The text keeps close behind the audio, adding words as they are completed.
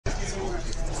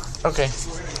Okay.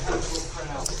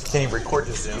 Can you record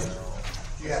to Zoom?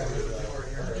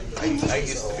 I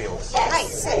used to be able to. Right,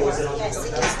 so, yes,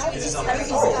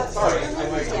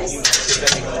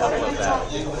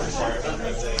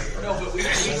 No, but we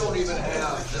don't even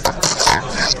have.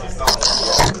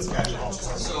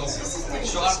 So,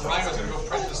 Sean, Ryan was gonna go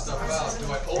print this stuff out. Do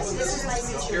I open this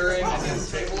hearing and then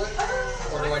table it?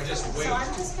 Or do I just wait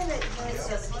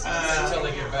until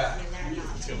they get back?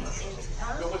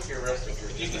 Go with your rest of your.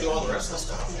 You can do all the rest of the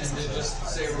stuff. And then just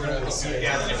say we're gonna.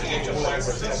 Yeah, then if you get to a point where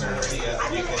things are already,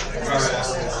 you can process.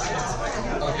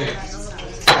 Okay.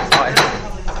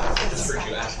 Just for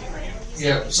you asking, right?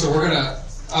 Yeah, so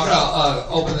I'm gonna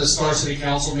open the Star City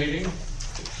Council meeting.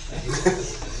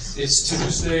 It's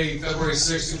Tuesday, February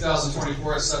 6,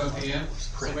 2024 at 7 p.m.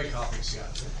 So make copies,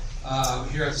 yeah.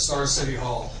 Here at the Star City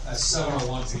Hall at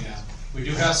 7:01 p.m. We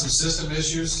do have some system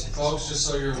issues, folks, just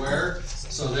so you're aware.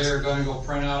 So they're going to go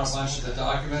print out a bunch of the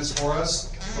documents for us.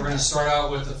 We're going to start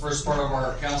out with the first part of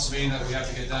our council meeting that we have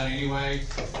to get done anyway.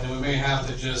 And then we may have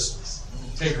to just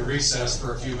take a recess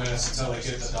for a few minutes until they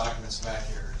get the documents back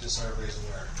here, just so everybody's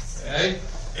aware. Okay?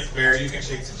 If Mayor, you can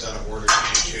take things out of order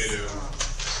if you need to.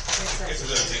 If there's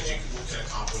other things you can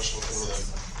accomplish before them.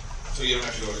 So you don't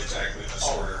have to go exactly in this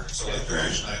order. So like your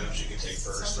action items you can take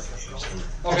first if you need to.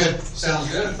 Okay,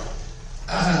 sounds good.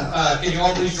 Can you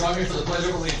all please join me for the Pledge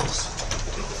of Allegiance?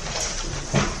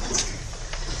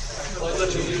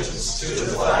 Pledge allegiance to the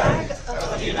flag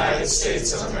of the United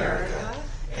States of America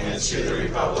and to the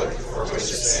republic for which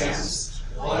it stands,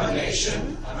 one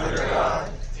nation, under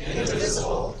God,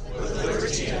 indivisible, with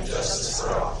liberty and justice for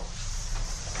all.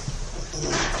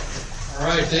 All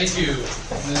right, thank you.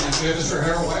 And then we have Mr.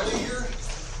 Harold Wiley here.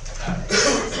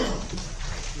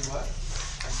 You what?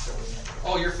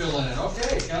 Oh, you're filling in.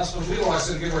 Okay, Councilman Wheelock's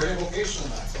going to give our invocation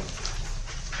tonight.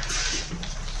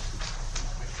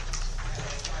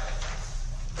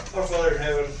 Our Father in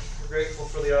heaven, we're grateful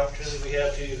for the opportunity we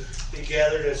have to be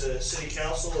gathered as a city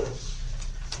council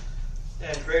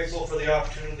and grateful for the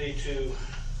opportunity to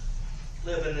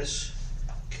live in this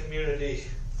community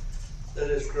that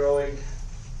is growing.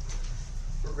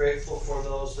 We're grateful for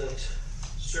those that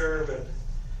serve and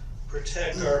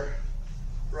protect our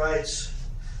rights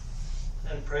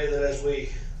and pray that as we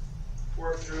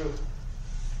work through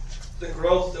the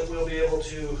growth that we'll be able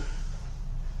to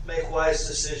make wise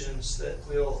decisions, that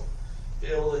we'll be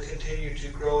able to continue to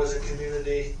grow as a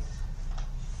community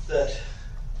that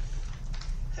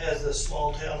has the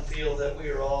small town feel that we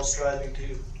are all striving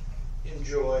to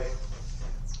enjoy.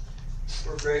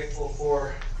 We're grateful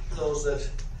for those that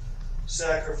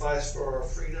sacrifice for our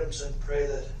freedoms and pray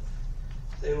that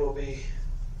they will be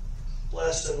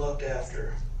blessed and looked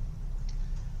after.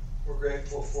 We're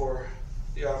grateful for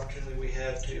the opportunity we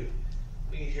have to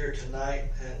meet here tonight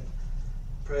and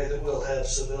pray that we'll have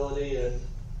civility and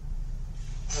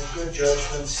good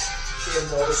judgments in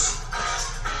those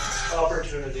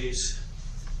opportunities.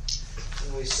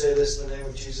 And we say this in the name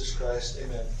of Jesus Christ.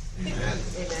 Amen. Amen.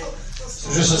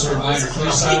 So just as a reminder,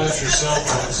 please silence your cell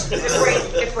phones.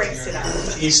 It breaks it up.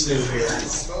 He's new here.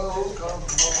 All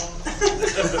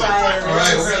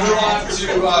right, we're going to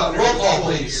move on to roll call,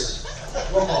 please.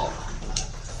 Roll call.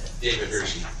 David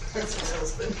Hershey.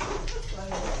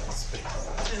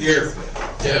 Here.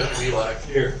 Kevin Wheelock.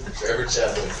 Here. Trevor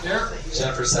Chadwick. Here.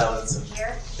 Jennifer Salenson.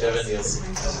 Here. Kevin Nielsen.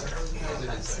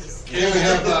 Okay, we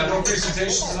have no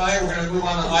presentation tonight. We're going to move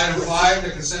on to item 5, the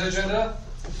consent agenda.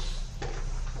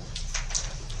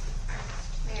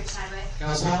 Mayor Chadwick.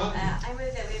 Councilwoman? I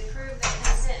move that we approve the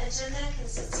consent agenda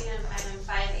consisting of item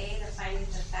 5A, the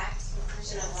findings of fact,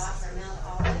 inclusion of law for Mount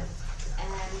Olive, and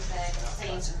the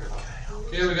claims approval.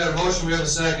 Okay, we got a motion. We have a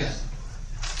second.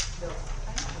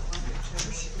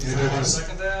 Anybody want to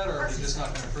second that, or are you just not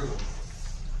going to approve it?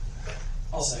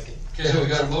 I'll second. Okay, we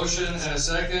got a motion and a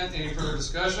second. Any further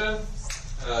discussion?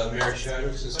 Mayor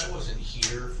Chadwick, since I wasn't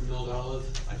here for Milled Olive,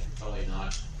 I should probably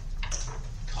not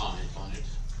comment on it.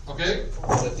 Okay.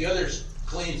 But the other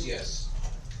claims, yes.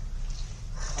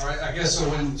 All right. I guess so.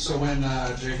 When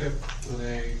Jacob, when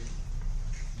they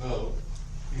vote,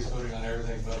 he's voting on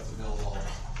everything but the mill wall.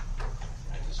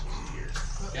 I just wasn't here.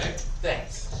 Okay.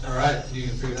 Thanks. All right. You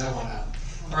can figure that one out.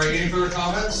 All right. Any further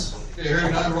comments? Okay,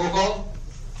 hearing none. Roll call.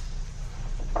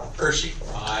 Hershey.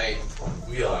 Aye.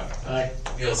 Wheelock. Aye.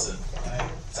 Nielsen. Aye.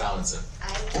 Salenson.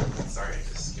 Aye. Sorry, I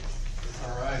just skipped you.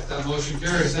 All right, that motion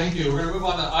carries. Thank you. We're going to move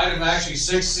on to item actually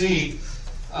 6C.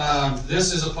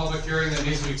 This is a public hearing that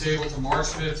needs to be tabled to March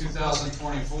 5th,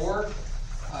 2024.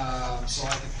 So I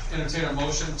can entertain a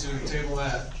motion to table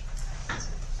that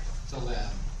till then.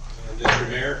 Mr.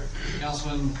 Mayor,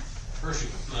 Councilman Hershey.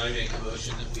 I make a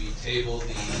motion that we table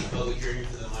the public hearing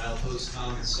for the Milepost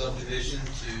Commons subdivision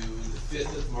to the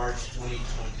 5th of March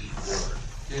 2024.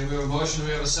 Okay, we have a motion, do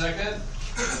we have a second?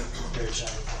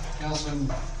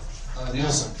 Councilman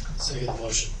Nielsen. Second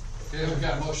motion. Okay, we've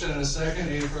got a motion and a second,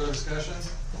 any further discussion?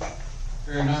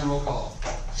 Hearing none, roll call.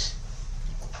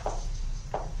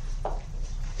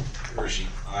 Hershey.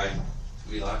 Aye.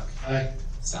 Wheelock. Aye.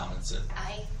 Salmonson.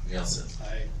 Aye. Nielsen.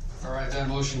 Aye. All right, that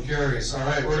motion carries. All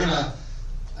right, we're gonna,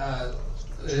 I'm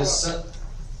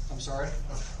sorry?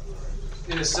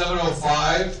 It is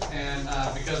 7:05, and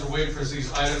because we're waiting for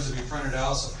these items to be printed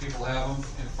out so people have them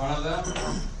in front of them,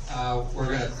 we're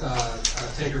gonna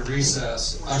take a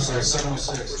recess. I'm sorry,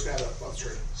 7:06.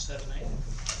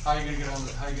 How you gonna get on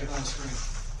the screen?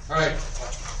 All right,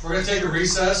 we're gonna take a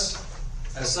recess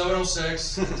at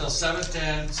 7:06 until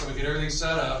 7:10, so we get everything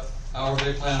set up, however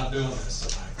they plan on doing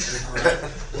this. All right,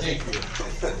 thank you.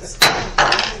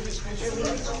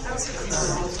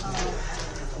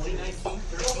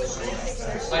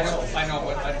 I know,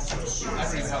 but I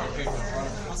don't even have a paper in front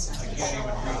of me. I can't even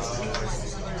read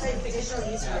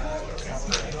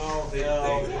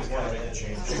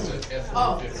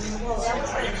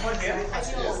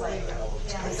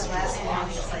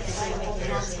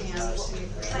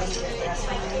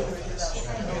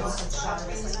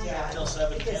Until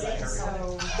 7:10, I heard.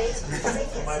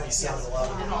 It might be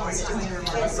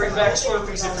 7-11. Bring back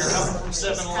Slurpees if you're coming from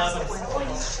 7-Eleven.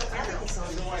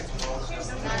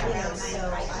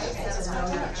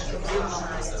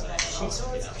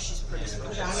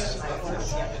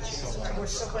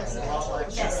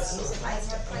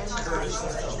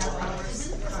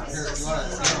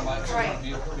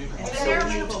 Here,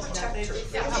 you want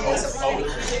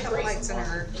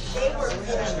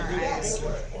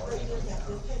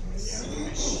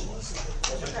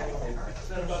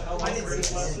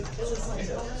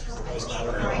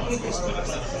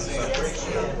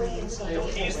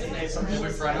Did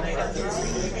we print them?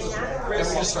 Then we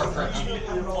just start printing.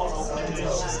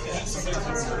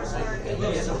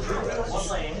 One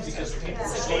lane, because people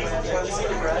stay at the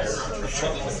cigarettes.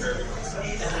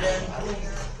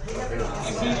 And then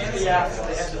immediately after,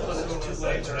 they had to put it in 2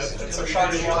 lanes. So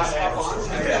Charlie walked up on.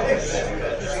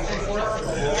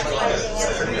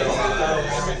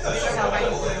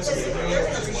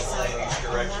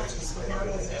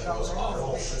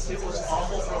 It was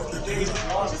awful from the day we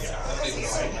walked. We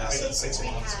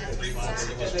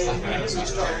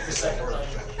started the second lane.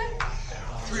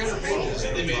 300 pages.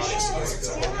 They made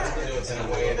it in a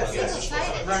way that gets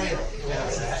Right.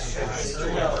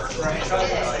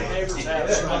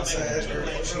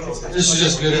 This is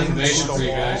just good information for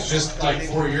you guys. Just like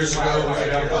 4 years ago, we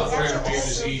could have about 300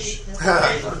 pages each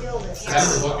paper to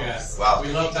have to look at. Wow. We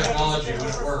love technology when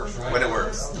it works, right? When it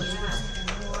works.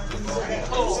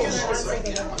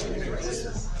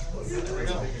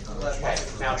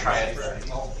 Now try it.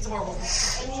 It's horrible.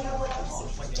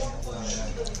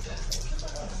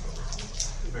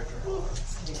 I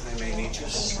may need to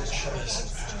switch.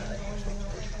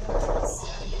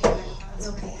 It's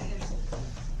okay.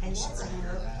 And she's a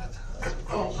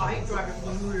Oh, I drive it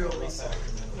really.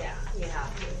 yeah, yeah.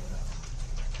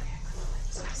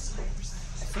 I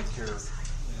think you're.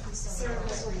 Sarah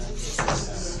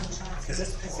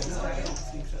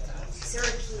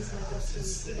Keys might go to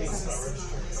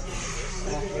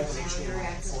very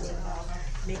active with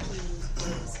Mickey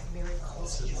was Mary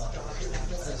Cole's daughter.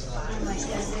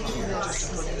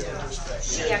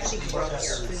 She actually grew up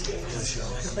here,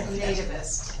 but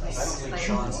nativist.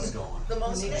 The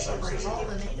most native, all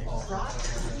the natives.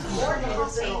 More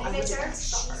natives than all the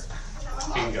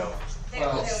Bingo.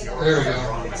 Well, there we go.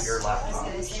 Your left.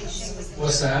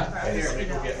 What's that?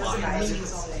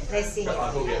 They see.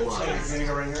 Are we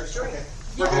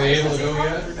able to go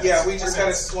yet? Yeah, we just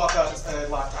gotta swap out the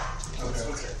laptop.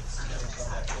 Okay.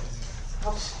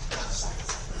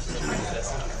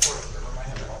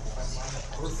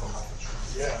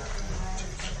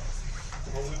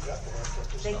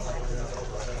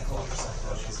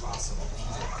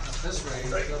 This way.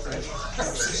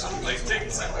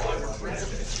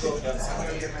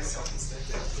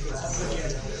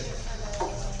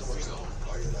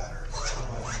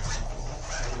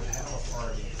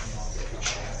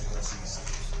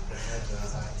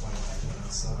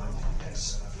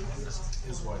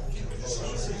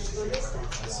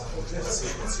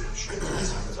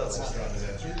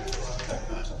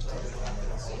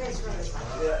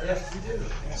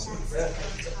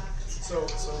 So the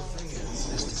thing is,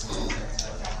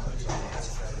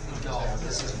 No,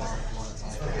 this is Mark.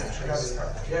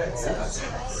 yeah,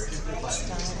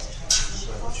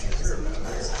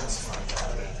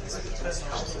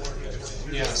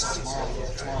 Yeah, so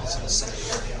tomorrow's in the city.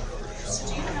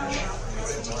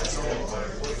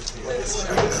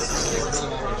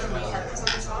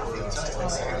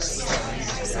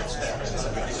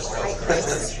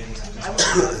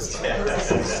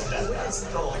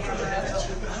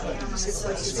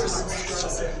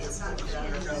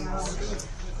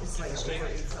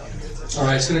 All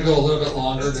right, it's gonna go a little bit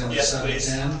longer than Yes, please.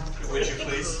 7:10 Would you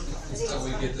please? until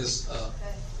we get this,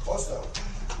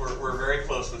 We're very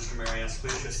close, Mr. Marias.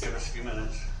 Please just give us a few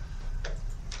minutes.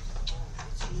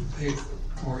 hey,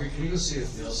 Morgan, can you go see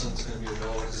if Nielsen's gonna be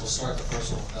available, because we'll start the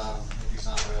first one without him, if he's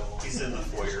not available. He's in the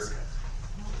foyer.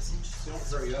 Don't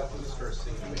hurry up with this first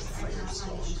thing. Can't help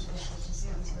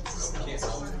it.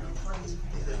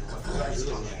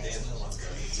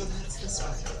 So that's this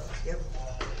one. Yep.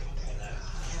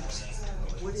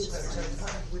 What is it?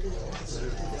 What is it?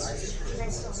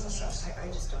 I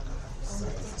just don't know.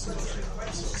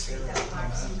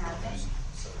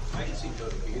 I can see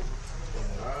Cody Keith.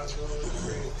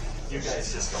 You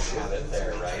guys just don't have it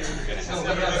there, right? You're gonna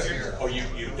No, we have it here. Oh,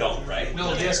 you don't, right?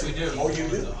 No, yes, we do. Oh, you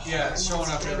do? Yeah, it's showing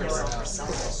up everywhere now.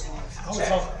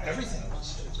 Everything.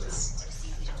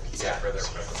 Yeah, further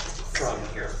from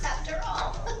here. After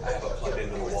all. I have it plugged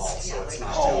into the wall, so it's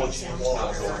not going, it's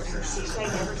not going through system.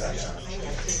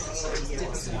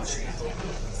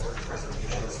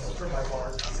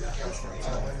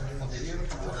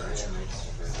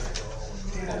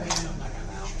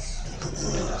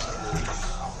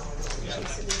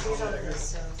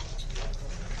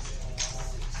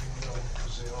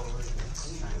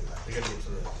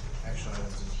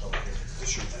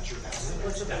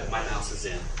 My mouse is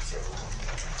in, so.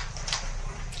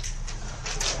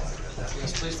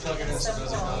 Yes, please plug it in so it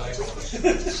doesn't die.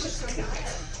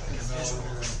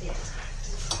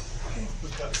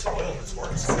 We've got some oil that's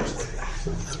working.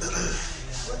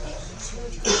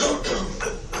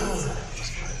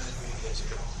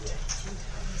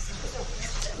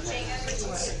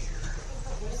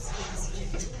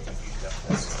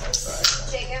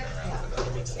 Jacob,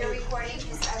 you're recording,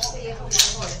 just actually on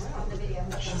the video,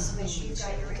 so make sure you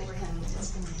got your recording.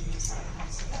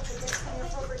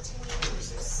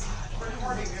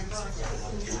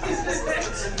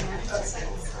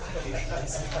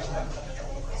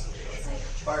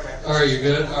 All right, you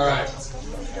good? All right.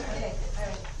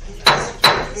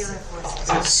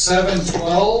 It's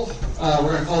 7:12.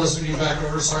 We're gonna call this meeting back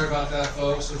over. Sorry about that,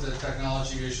 folks, with the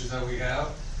technology issues that we have.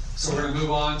 So we're gonna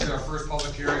move on to our first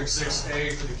public hearing,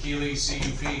 6A for the Keeley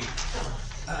CUP.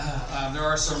 There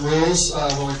are some rules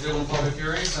when we're doing public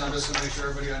hearings, and I'm just gonna make sure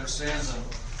everybody understands them.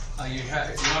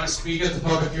 If you want to speak at the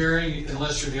public hearing,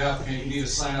 unless you're the applicant, you need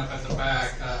to sign up at the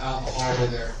back out in the hallway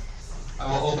there. I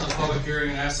will open the public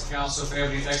hearing and ask the council if they have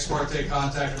any ex parte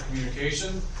contact or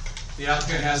communication. The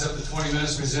applicant has up to 20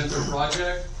 minutes to present their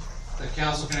project. The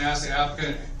council can ask the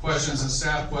applicant questions and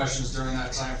staff questions during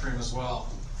that time frame as well.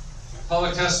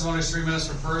 Public testimony is 3 minutes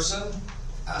per person.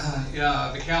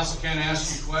 The council can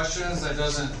ask you questions. That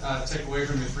doesn't take away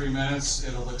from your 3 minutes.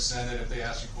 It'll extend it if they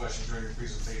ask you questions during your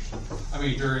presentation.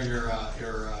 During your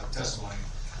testimony.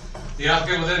 The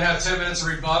applicant will then have 10 minutes of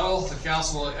rebuttal. The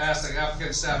council will ask the applicant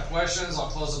and staff questions. I'll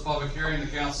close the public hearing. The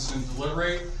council is going to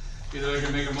deliberate. Either they're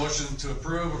going to make a motion to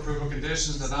approve of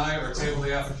conditions, deny, or table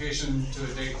the application to a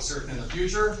date certain in the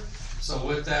future. So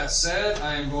with that said,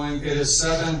 it is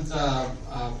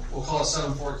we'll call it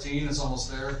 7:14, it's almost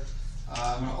there.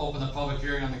 I'm going to open the public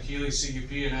hearing on the Keeley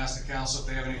CUP and ask the council if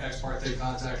they have any ex parte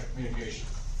contact or communication.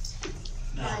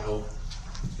 No.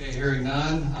 Okay, hearing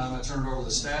none, I'm going to turn it over to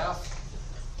the staff.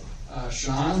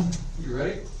 Sean, you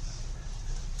ready?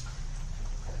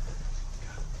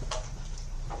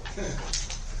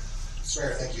 Mr.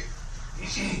 Mayor, thank you.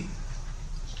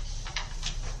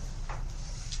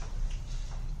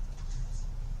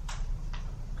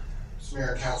 Mr.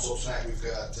 Mayor and Council, tonight we've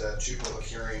got two public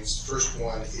hearings. The first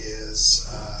one is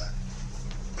a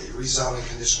rezoning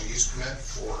conditional use permit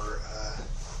for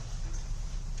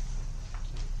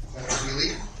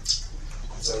Keeley.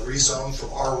 It's a rezone from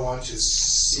R1 to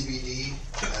CBD-DA,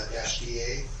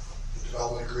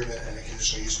 development agreement, and a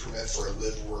conditional use permit for a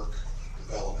live-work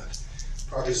development.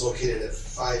 Property is located at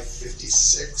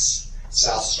 556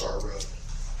 South Star Road.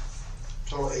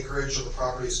 Total acreage of the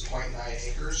property is 0.9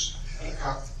 acres.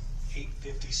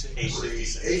 856.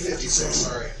 856,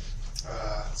 sorry.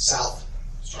 South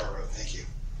Star Road, thank you.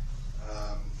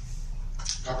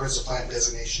 Comprehensive plan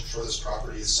designation for this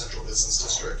property is Central Business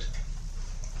District.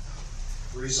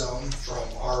 Rezone from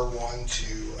R1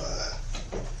 to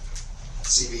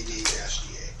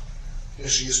CBD-DA.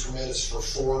 Conditional use permit is for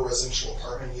 4 residential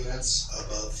apartment units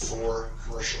above 4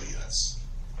 commercial units.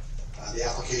 The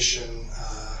application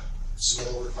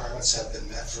submittal requirements have been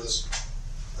met for this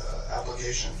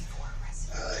application.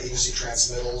 Agency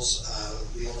transmittals,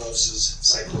 legal notices,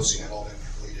 site closing have all been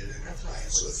completed in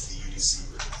compliance with the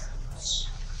UDC requirements.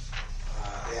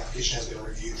 The application has been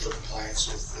reviewed for compliance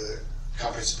with the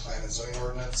comprehensive plan and zoning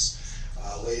ordinance.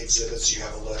 Late exhibits, you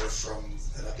have an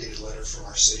updated letter from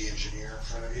our city engineer in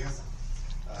front of you.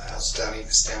 Outstanding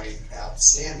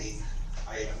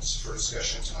items for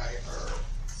discussion tonight are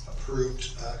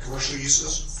approved commercial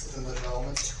uses within the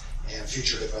development and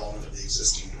future development of the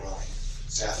existing dwelling.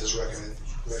 Staff is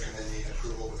recommending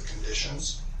approval with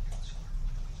conditions.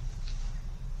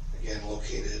 Again,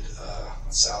 located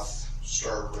on South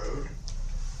Star Road.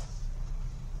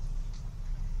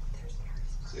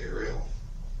 Clear aerial.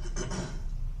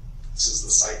 This is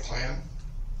the site plan.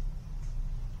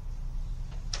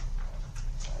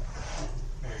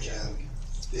 And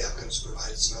the applicants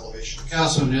provided some elevation.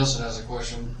 Councilman Nielsen has a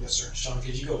question. Yes, sir. Sean,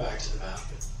 could you go back to the map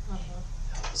and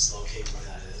help us locate where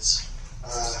that is?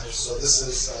 So this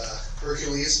is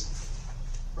Hercules,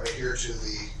 right here to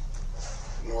the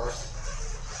north.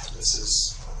 This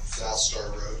is South Star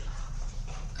Road.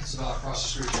 It's about across the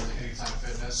street from the Anytime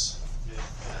Fitness.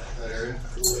 That area?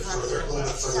 A little bit further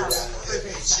down the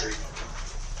Main Street.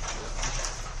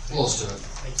 Close to it.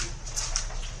 Thank you.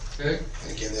 Okay.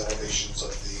 And again, the elevations of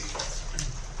the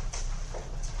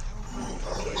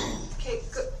Okay,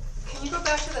 can you go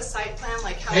back to the site plan,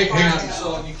 like how Hey, far? hang on,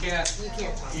 so you can't, You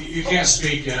can't talk. you can't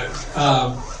speak yet,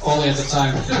 only at the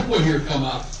time when you come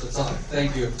up. That's all.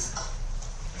 Thank you.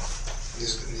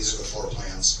 these are the floor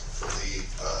plans for the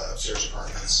upstairs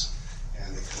apartments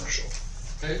and the commercial.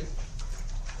 Okay.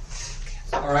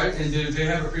 All right, and did they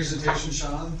have a presentation,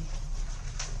 Sean?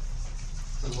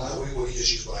 We can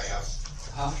just use what I have.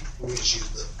 Huh? We can just use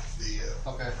the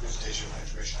Okay. presentation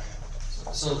information I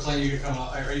have. So Clint, you can come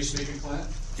up. Are you speaking, Clint?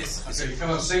 Yes. Okay, you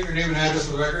come up, state your name and address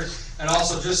for the record. And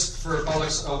also, just for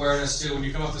public's awareness too, when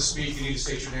you come up to speak, you need to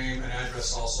state your name and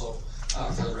address also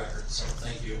for the record. So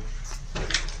thank you.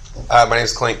 My name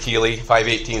is Clint Keeley,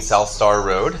 518 South Star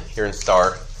Road here in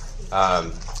Star.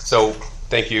 So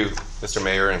thank you, Mr.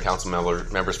 Mayor and council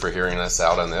members for hearing us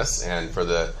out on this and for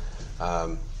the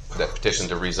that petition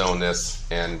to rezone this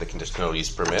and the conditional use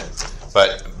permit.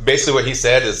 But basically what he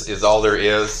said is all there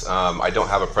is. I don't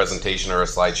have a presentation or a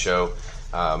slideshow.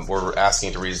 We're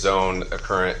asking to rezone a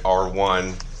current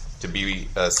R1 to be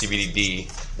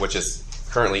CBD, which is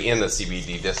currently in the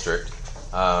CBD district.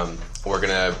 We're going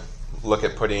to look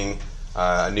at putting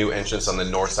a new entrance on the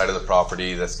north side of the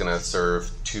property that's going to serve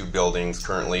two buildings.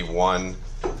 Currently one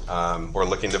we're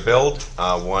looking to build.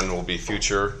 One will be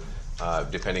future,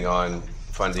 depending on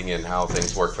funding and how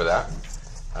things work for that.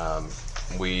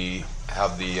 We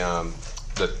have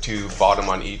the two bottom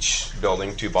on each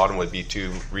building. Two bottom would be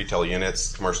two retail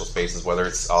units, commercial spaces, whether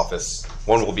it's office.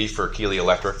 One will be for Keeley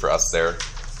Electric for us there.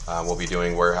 We'll be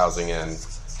doing warehousing and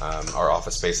our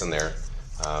office space in there.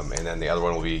 And then the other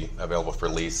one will be available for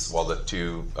lease, while the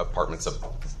two apartments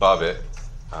above it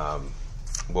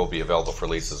will be available for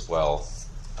lease as well.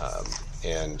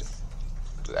 And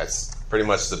that's pretty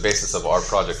much the basis of our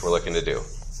project we're looking to do.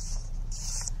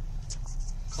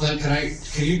 Clint,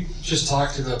 can you just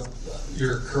talk to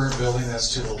your current building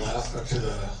that's to the left or to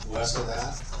the west of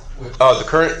that? Oh,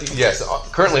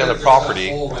 currently on the property.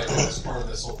 That hole right there is part of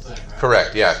this whole thing, right?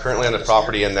 Correct. Yeah, currently on the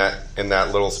property in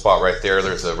that little spot right there.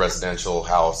 There's a residential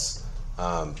house.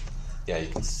 Yeah, you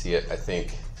can see it. I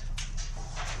think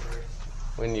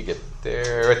when you get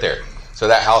there, right there. So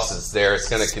that house is there. It's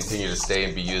going to continue to stay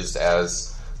and be used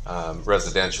as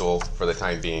residential for the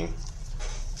time being,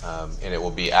 and it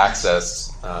will be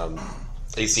accessed.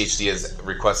 ACHD has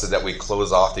requested that we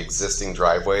close off the existing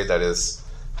driveway that is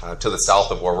to the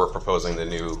south of where we're proposing the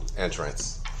new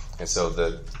entrance. And so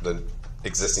the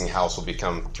existing house will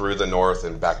become through the north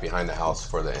and back behind the house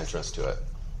for the entrance to it.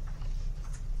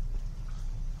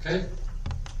 Okay.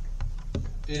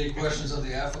 Any questions of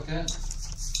the applicant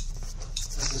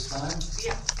at this time?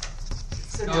 Yeah.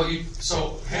 So No,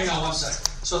 so hang on one second.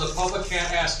 So the public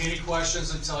can't ask any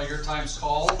questions until your time's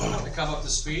called to come up to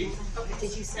speak? Okay,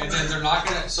 did you say? And then they're not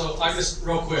gonna, so I just,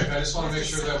 real quick, I just wanna make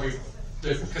sure that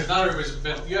because not everybody's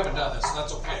been, you haven't done this, so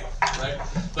that's okay, right?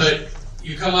 But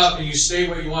you come up and you state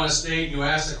what you wanna state, and you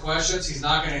ask the questions, he's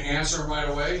not gonna answer them right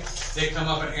away. They come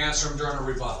up and answer them during a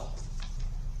rebuttal.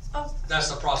 Oh. That's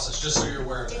the process, just so you're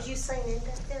aware of Did that. you sign in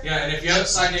back there? Yeah, and if you haven't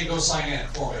signed in, go sign in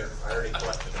for me. I already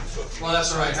collected them. So Well,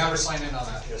 that's all right, have her sign in on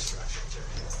that. Yes, right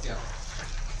there. Yeah.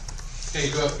 Okay,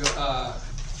 go,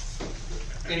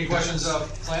 any questions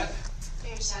of Clint?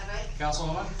 Chadwick.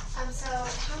 Councilwoman? So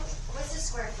what's the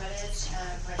square footage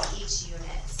of like each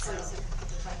unit? So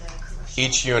for the commercial.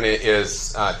 Each unit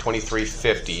is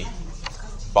 2350,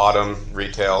 bottom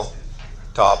retail,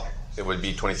 top it would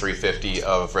be 2350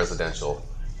 of residential.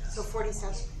 So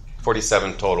 47.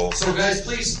 47 total. So guys,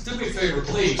 please, do me a favor,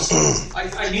 please.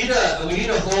 we need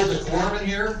to hold the quorum in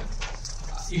here.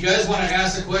 You guys want to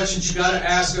ask the questions, you got to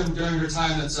ask them during your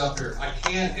time that's up here. I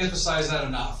can't emphasize that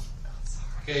enough.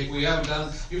 Okay,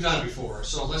 you've done it before,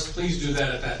 so let's please do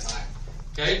that at that time.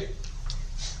 Okay?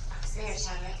 Mayor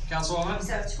Chadwick. Councilwoman?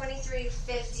 So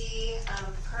 2350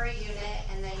 per unit,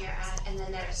 and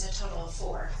then there's a total of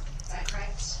 4. Is that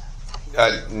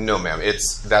correct? No, ma'am.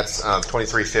 That's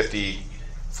 2350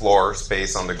 floor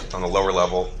space on the lower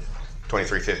level,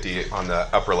 2350 on the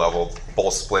upper level,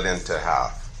 both split into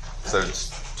half. So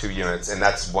it's 2 units, and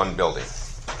that's one building.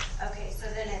 Okay, so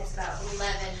then it's about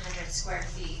 1,100 square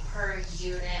feet per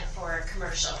unit for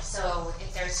commercial. So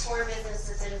if there's 4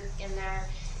 businesses in there,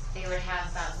 they would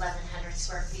have about 1,100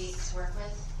 square feet to work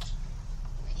with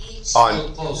each.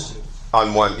 Close to.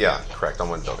 On one, yeah, correct, on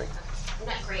one building. I'm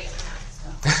not great at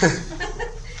that.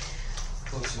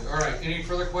 Close to. All right. Any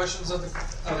further questions of the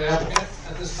applicant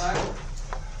at this time?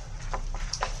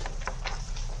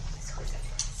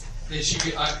 Did she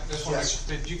get?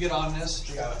 Did you get on this?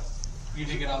 You got it. You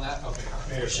did get on that. Okay.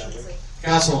 Mayor Chadwick.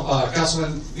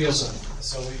 Councilman Nielsen.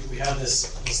 So we have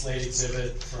this late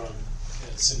exhibit from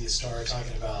City of Star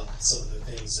talking about some of the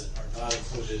things that are not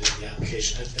included in the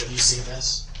application. Have you seen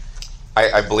this?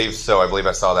 I believe so. I believe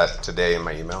I saw that today in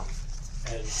my email.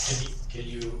 And can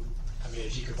you? I mean,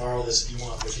 if you could borrow this if you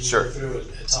want, but can you Sure. go through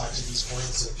and talk to these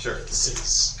points that Sure. the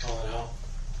city's calling out?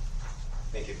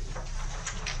 Thank you.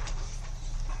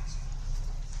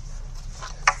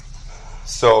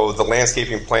 So the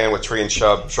landscaping plan with tree and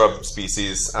shrub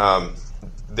species,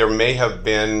 there may have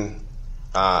been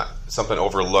something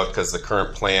overlooked because the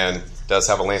current plan does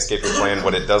have a landscaping plan.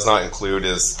 What it does not include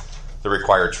is the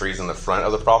required trees in the front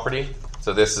of the property.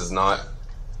 So this is not,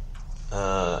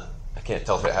 I can't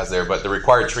tell if it has there, but the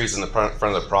required trees in the front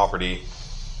of the property,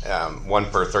 1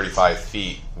 per 35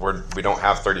 feet. We don't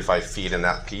have 35 feet in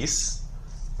that piece,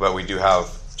 but we do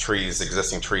have trees,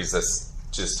 existing trees that's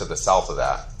just to the south of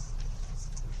that.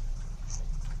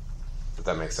 If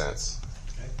that makes sense.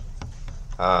 Okay.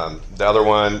 The other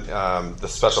one, the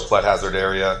special flood hazard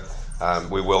area,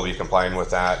 we will be complying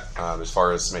with that as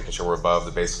far as making sure we're above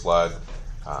the base flood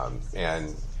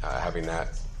and having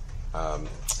that.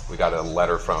 We got a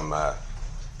letter from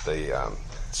the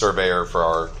surveyor for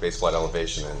our base flood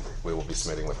elevation, and we will be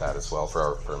submitting with that as well for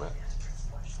our permit.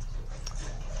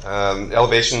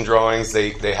 Elevation drawings,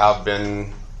 they have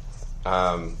been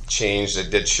changed.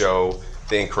 It did show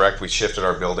the incorrect. We shifted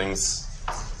our buildings.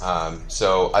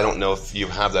 So I don't know if you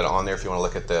have that on there. If you want to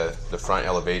look at the front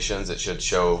elevations, it should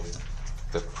show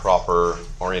the proper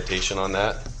orientation on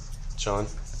that, Sean.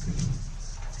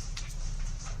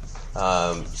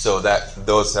 So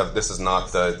this is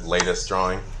not the latest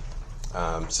drawing.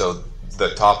 So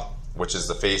the top, which is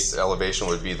the face elevation,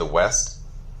 would be the west,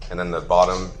 and then the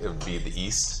bottom, it would be the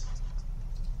east.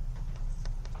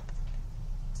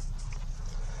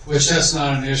 Which that's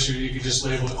not an issue. You can just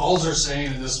label it. All they're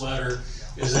saying in this letter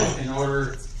is that in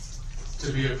order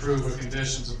to be approved with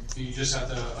conditions, you just have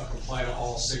to comply to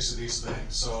all 6 of these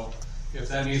things. So if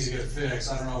that needs to get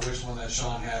fixed, I don't know which one that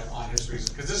Sean had on his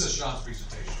presentation, because this is Sean's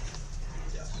presentation.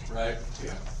 Right?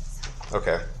 Yeah.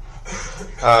 Okay.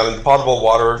 Potable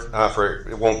water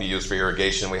it won't be used for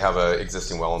irrigation. We have an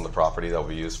existing well on the property that will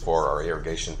be used for our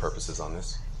irrigation purposes on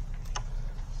this.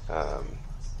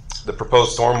 The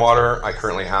proposed stormwater, I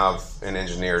currently have an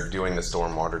engineer doing the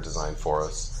stormwater design for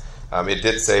us. It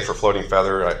did say for Floating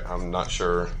Feather, I'm not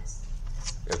sure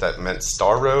if that meant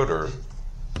Star Road or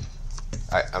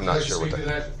I'm not sure what Speak to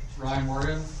that, Ryan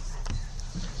Morgan.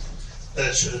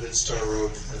 That should have been Star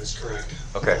Road, that is correct.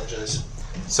 Okay. Apologize.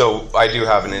 So I do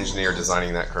have an engineer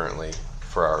designing that currently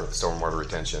for our stormwater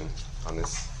retention on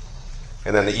this.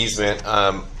 And then the easement,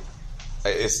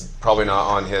 it's probably not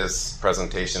on his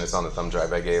presentation, it's on the thumb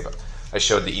drive I gave. I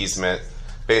showed the easement.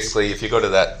 Basically, if you go to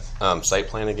that site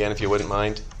plan again, if you wouldn't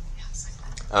mind.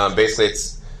 Basically,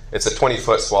 it's a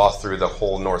 20-foot swath through the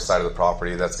whole north side of the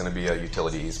property. That's going to be a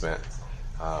utility easement.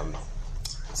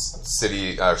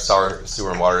 City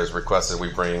Sewer and Water has requested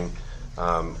we bring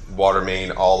water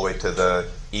main all the way to the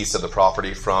east of the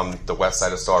property from the west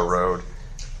side of Star Road,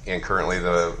 and currently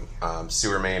the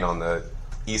sewer main on the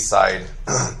east side,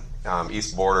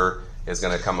 east border, is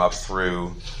going to come up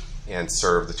through and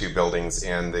serve the 2 buildings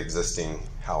and the existing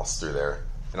house through there,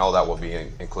 and all that will be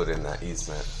included in that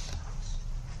easement.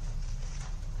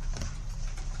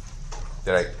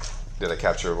 Did I did I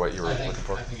capture what you were looking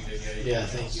for? I think you did, Yeah,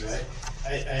 thank you.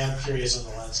 I am curious on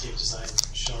the landscape design,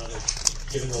 Sean,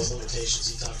 if, given those limitations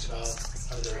he talked about,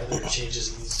 are there other changes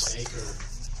he needs to make, or?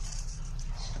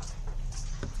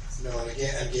 No, and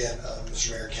again,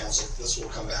 Mr. Mayor and Council, this will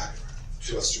come back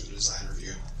to us through the design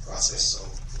review process, so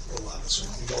a lot of this,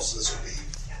 most of this will be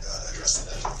addressed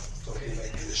in that. So we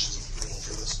make conditions of approval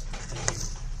for this.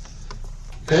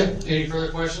 Okay, any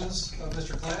further questions of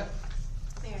Mr. Clant?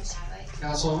 Mayor Chadwick.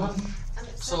 Councilwoman?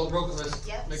 So, real quick,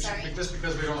 Yep, sorry. just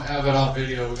because we don't have it on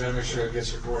video, we gotta make sure it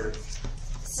gets recorded.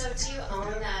 So do you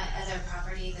own that other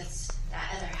property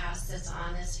that other house that's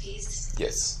on this piece?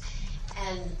 Yes.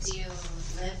 And do you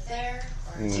live there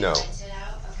or do you No. rent it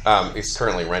out? Okay. It's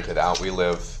currently rented out. We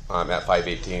live at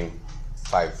 518,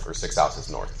 5 or 6 houses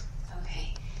north.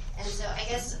 Okay. And so I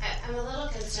guess I'm a little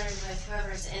concerned with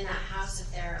whoever's in that house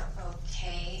if they're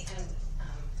okay and,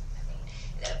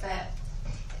 but,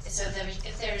 so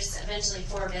if there's eventually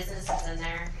 4 businesses in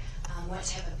there, what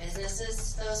type of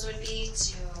businesses those would be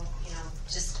to,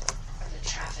 just for the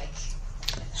traffic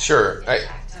Sure.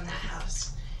 impact on that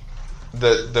house?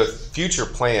 The future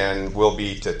plan will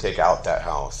be to take out that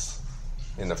house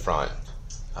in the front.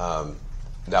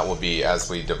 That will be as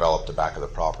we develop the back of the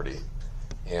property.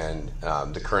 And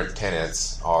the current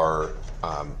tenants are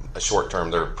a short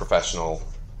term, they're professional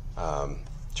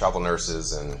travel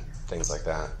nurses and things like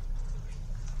that.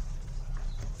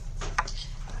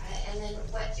 And then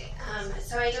what,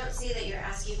 so I don't see that you're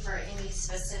asking for any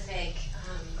specific,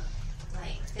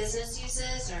 like business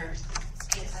uses or,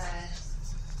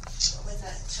 what was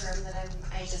that term that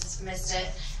I just missed it?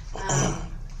 What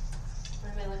am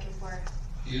I looking for?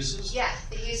 Uses? Yeah,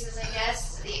 the uses, I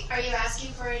guess. Are you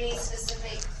asking for any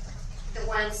specific, the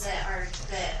ones that are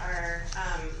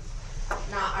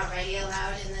not already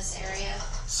allowed in this area?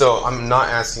 So I'm not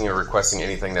asking or requesting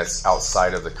anything that's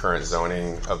outside of the current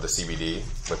zoning of the CBD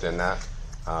within that.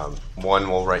 One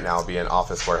will right now be an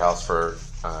office warehouse for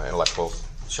an electrical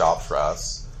shop for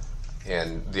us.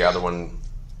 And the other one,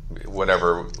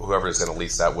 whoever is going to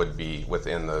lease that would be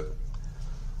within the,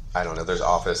 I don't know, there's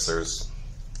office, there's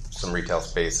some retail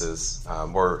spaces.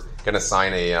 We're going to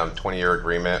sign a 20-year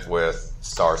agreement with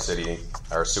Star City,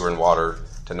 our sewer and water,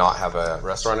 to not have a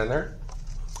restaurant in there.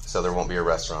 So there won't be a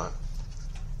restaurant.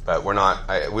 But we're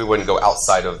not, we wouldn't go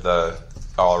outside of the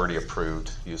already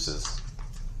approved uses.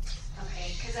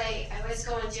 Okay, because I was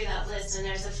going through that list and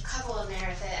there's a couple in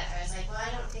there that I was like, well, I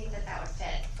don't think that would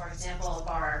fit. For example, a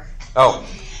bar. Oh.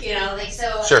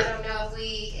 So sure. I don't know if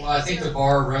we. Well, I think the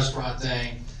bar restaurant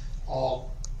thing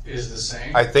all is the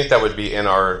same. I think that would be in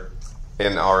our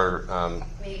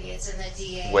Maybe it's in the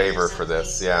DA waiver for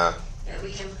this, yeah. That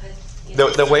we can put.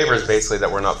 The waiver is basically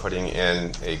that we're not putting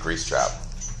in a grease trap.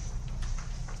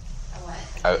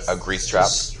 A grease trap.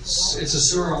 It's a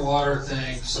sewer and water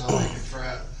thing, so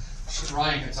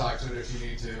Ryan can talk to it if you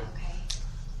need to. Okay.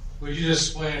 Would you just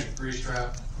explain a grease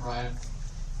trap, Ryan?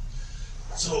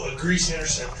 So a grease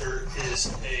interceptor is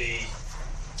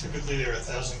typically they're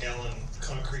 1,000-gallon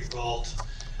concrete vault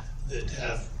that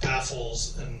have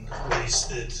baffles and grease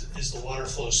that as the water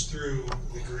flows through,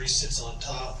 the grease sits on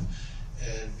top,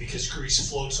 and because grease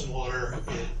floats in water,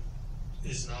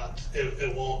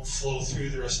 it won't flow through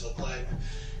the rest of the pipe.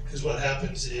 Because what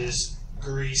happens is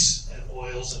grease and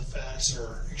oils and fats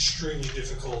are extremely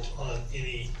difficult on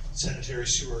any sanitary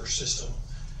sewer system.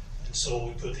 And so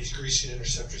we put these grease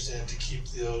interceptors in to keep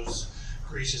those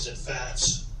greases and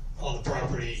fats on the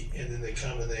property, and then they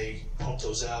come and they pump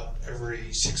those out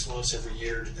every 6 months, every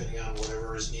year, depending on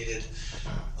whatever is needed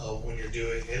when you're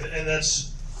doing. And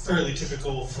that's fairly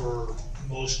typical for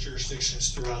most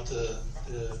jurisdictions throughout the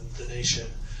nation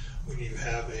when you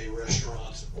have a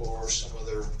restaurant or some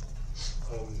other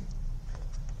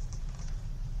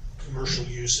commercial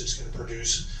use that's going to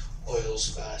produce oils,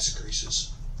 fats,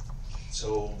 greases.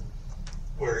 So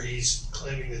where he's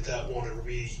claiming that won't ever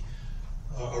be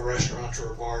a restaurant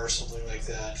or a bar or something like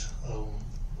that,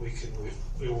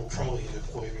 we will probably end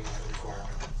up waiving that requirement.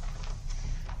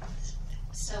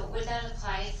 So would that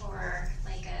apply for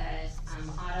like a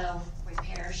auto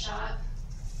repair shop?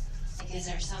 Like,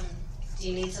 do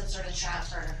you need some sort of trap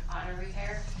for auto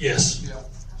repair? Yes. Yeah.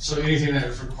 So anything that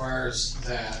requires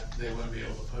that, they wouldn't be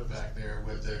able to put back there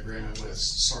with the agreement with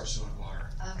Star Sewer and Water.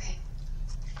 Okay.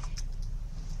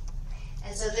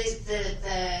 And so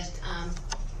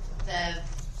the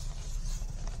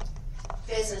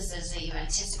businesses that you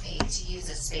anticipate to use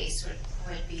a space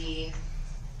would be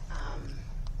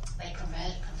like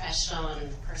professional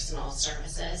and personal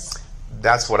services?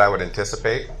 That's what I would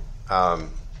anticipate.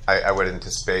 I would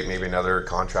anticipate maybe another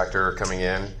contractor coming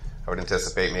in. I would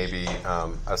anticipate maybe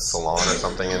a salon or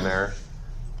something in there.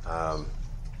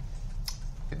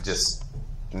 just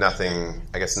nothing,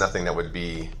 I guess nothing that would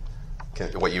be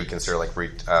what you would consider like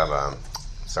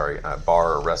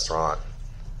bar or restaurant.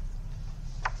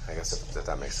 I guess if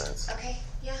that makes sense. Okay,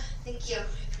 yeah, thank you. I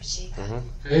appreciate that.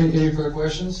 Okay, any further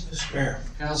questions? Mr. Mayor,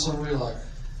 Councilman Wheelock.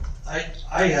 I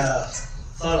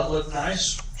thought it looked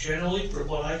nice, generally, from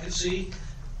what I could see.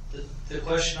 The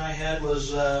question I had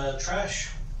was trash.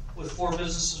 With 4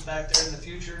 businesses back there in the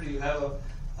future, do you have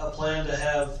a plan to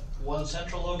have one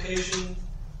central location,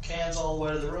 cans all the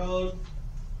way to the road?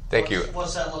 Thank you.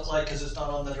 What's that look like, because it's not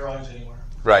on the drawings anywhere?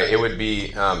 Right, it would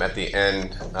be at the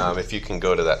end, if you can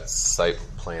go to that site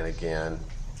plan again.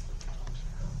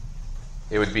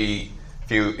 It would be,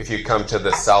 if you come to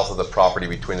the south of the property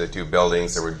between the 2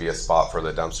 buildings, there would be a spot for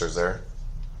the dumpsters there.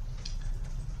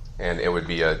 And it would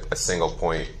be a single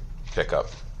point pickup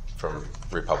from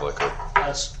Republic.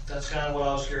 That's kind of what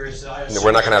I was curious.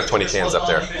 We're not going to have 20 cans up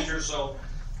there. So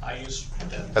I use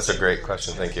that. That's a great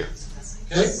question, thank you.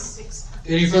 Okay,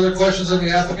 any further questions of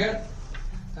the applicant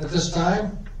at this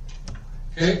time?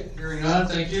 Okay, hearing none,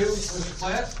 thank you, Mr.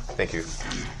 Plant. Thank you.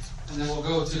 And then we'll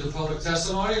go to the public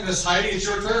testimony. Ms. Heidi, it's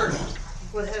your turn.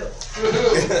 With who?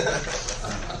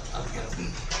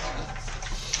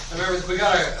 Remember,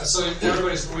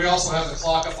 we also have the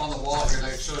clock up on the wall here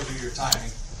that shows you your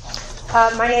timing.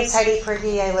 My name's Heidi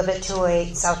Prigge. I live at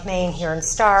 208 South Main here in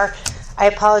Star. I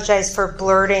apologize for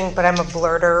blurting, but I'm a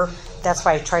blurter. That's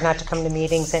why I try not to come to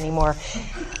meetings anymore.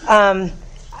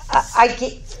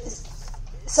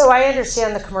 So I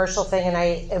understand the commercial thing, and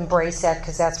I embrace that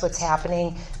because that's what's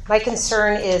happening. My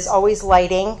concern is always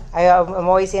lighting. I'm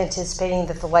always anticipating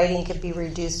that the lighting could be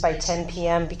reduced by 10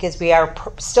 p.m. because we are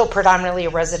still predominantly a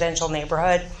residential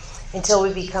neighborhood. Until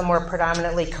we become more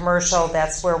predominantly commercial,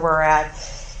 that's where we're at.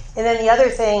 And then the other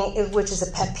thing, which is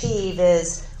a pet peeve,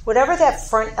 is whatever that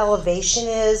front elevation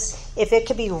is, if it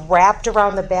could be wrapped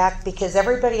around the back, because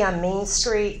everybody on Main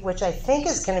Street, which I think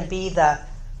is going to be the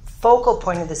focal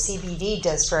point of the CBD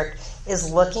district,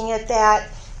 is looking at that.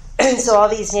 And so all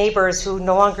these neighbors who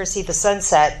no longer see the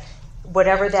sunset,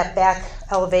 whatever that back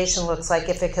elevation looks like,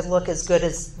 if it could look as good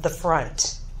as the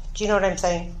front. Do you know what I'm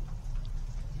saying?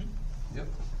 Yep.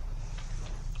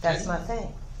 That's my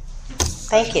thing.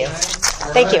 Thank you.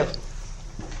 Thank you.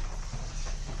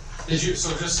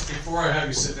 So just before I have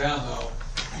you sit down, though,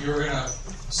 you were going to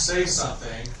say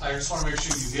something. I just want to make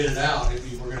sure you get it out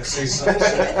if you were going to say something.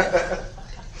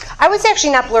 I was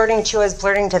actually not blurting to you, I was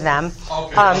blurting to them.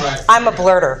 Okay, right. I'm a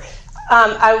blurter.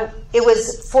 It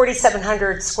was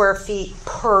 4,700 square feet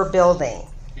per building.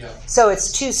 Yeah. So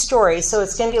it's 2 stories. So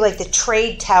it's going to be like the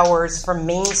trade towers from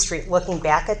Main Street looking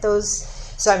back at those.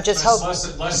 So I'm just hoping.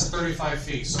 Less than 35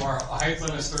 feet. So our height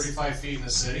limit is 35 feet in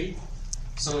the city.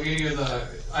 So any of the,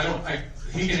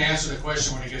 he can answer the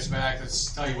question when he gets back.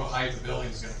 Let's tell you what height the building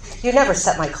is going to be. You never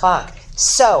set my clock.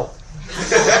 So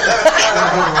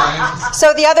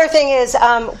the other thing is,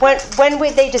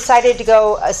 when they decided to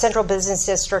go a central business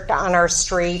district on our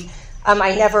street,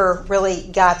 I never really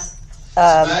got.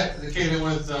 They came in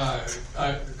with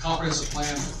a comprehensive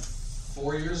plan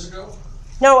 4 years ago.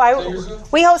 No,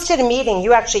 we hosted a meeting.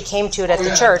 You actually came to it at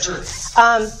the church.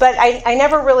 But I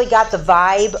never really got the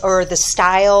vibe or the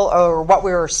style or what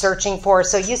we were searching for.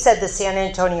 So you said the San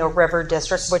Antonio River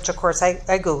District, which of course I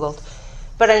Googled.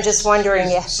 But I'm just wondering.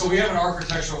 So we have an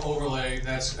architectural overlay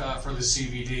that's for the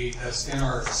CBD that's in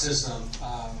our system,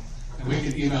 and we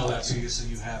can email that to you so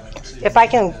you have it. So if I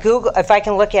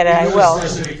can look at it, I will. Star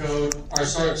City Code,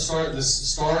 the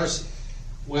STARS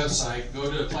website. Go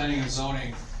to Planning and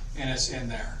Zoning, and it's in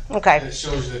there. Okay. It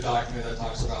shows you the document that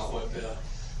talks about what the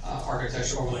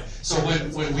architectural overlay. So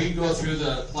when we go through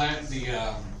the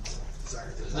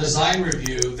design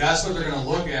review, that's what they're going to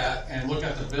look at and look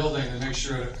at the building and make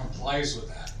sure it complies with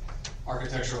that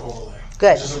architectural overlay.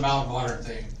 Good. Which is a Mount Modern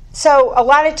thing. So a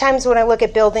lot of times when I look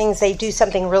at buildings, they do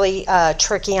something really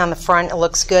tricky on the front. It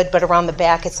looks good, but around the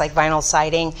back, it's like vinyl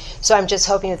siding. So I'm just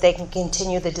hoping that they can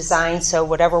continue the design so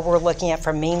whatever we're looking at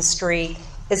from Main Street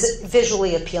is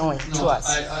visually appealing to us.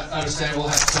 I understand. We'll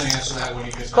have to answer that when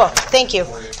he gets cool. back. Thank you.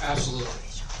 Absolutely.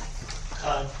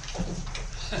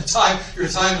 Your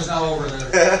time is now over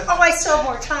there. Oh, I still have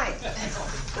more time.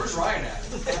 Where's Ryan at?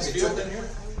 Is he in here?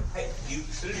 Hey, as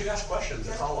soon as you ask questions,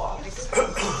 it's all off.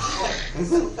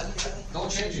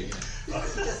 Don't change it yet.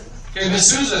 Okay, Miss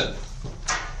Susan.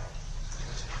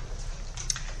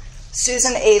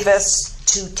 Susan Avis,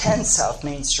 210 South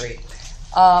Main Street.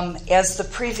 As the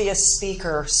previous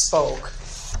speaker spoke,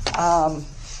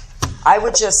 I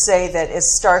would just say that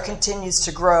as STAR continues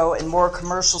to grow and more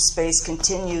commercial space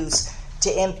continues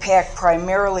to impact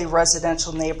primarily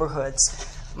residential neighborhoods,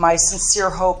 my sincere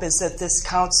hope is that this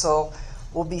council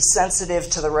will be sensitive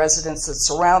to the residents that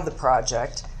surround the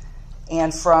project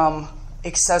and from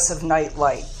excessive night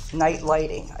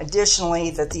lighting.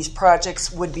 Additionally, that these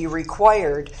projects would be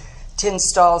required to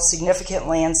install significant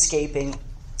landscaping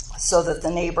so that the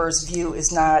neighbor's view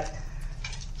is not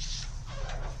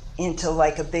into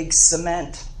like a big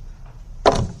cement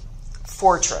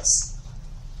fortress.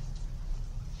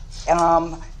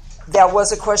 That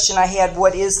was a question I had.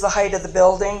 What is the height of the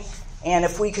building? And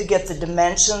if we could get the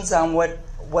dimensions on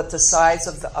what the size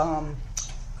of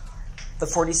the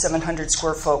 4,700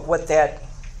 square foot, what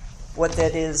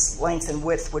that is, length and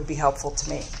width, would be helpful to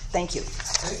me. Thank you.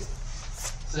 Okay.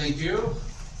 Thank you.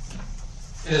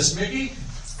 Is Mickey?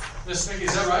 Miss Mickey,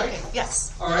 is that right?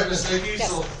 Yes. All right, Miss Mickey. Yes.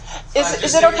 So,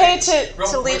 Is it okay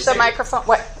to leave the microphone?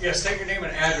 What? Yes, take your name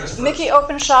and address first. Mickey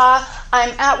Openshaw. I'm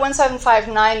at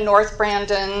 1759 North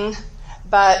Brandon,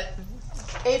 but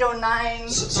 809.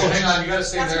 So hang on, you got to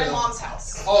stay that's there. That's my mom's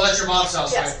house. Oh, that's your mom's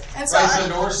house, yes. right? And so right to the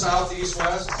north, south, east,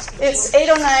 west? It's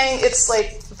 809. It's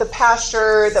like the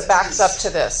pasture that backs up to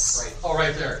this. Right. Oh,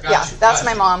 right there. Got yeah, you. That's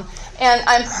my mom. And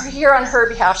I'm here on her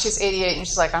behalf. She's 88, and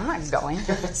she's like, I'm not going.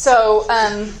 So,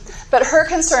 but her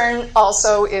concern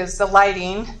also is the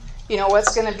lighting. You know,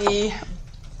 what's going to be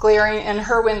glaring in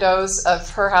her windows of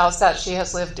her house that she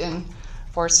has lived in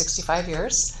for 65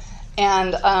 years.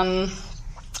 And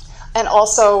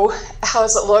also, how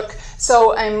does it look?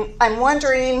 So I'm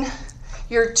wondering,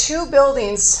 your two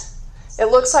buildings, it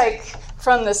looks like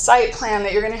from the site plan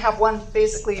that you're going to have one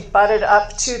basically butted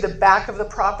up to the back of the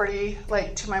property,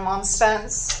 like to my mom's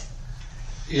fence.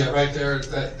 Yeah, right there.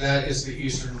 That is the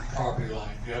eastern property line.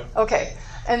 Yep. Okay.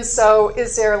 And so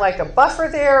is there like a buffer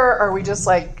there? Are we just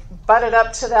like butted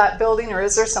up to that building, or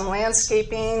is there some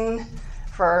landscaping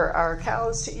for our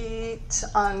cows to eat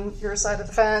on your side of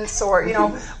the fence? Or, you know,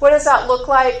 what does that look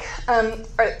like?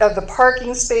 Of the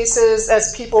parking spaces,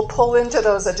 as people pull into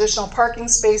those additional parking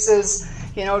spaces,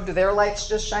 you know, do their lights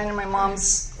just shine in my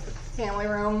mom's family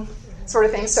room, sort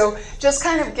of thing? So just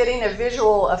kind of getting a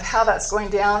visual of how that's going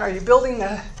down. Are you building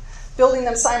them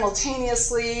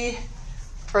simultaneously,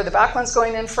 or the back one's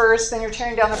going in first, then you're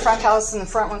tearing down the front house and the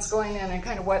front one's going in, and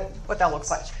kind of what that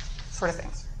looks like, sort of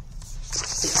things.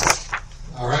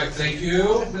 All right, thank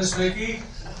you, Miss Mickey.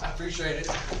 I appreciate it.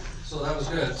 So that was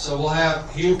good. So we'll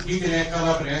have, he can come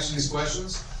up and answer these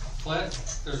questions. Clint,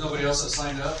 there's nobody else that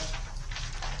signed up.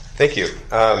 Thank you.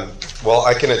 Well,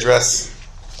 I can address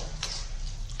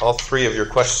all three of your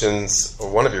questions,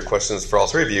 or one of your questions for all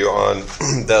three of you on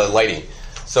the lighting.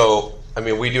 So, I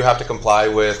mean, we do have to comply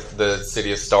with the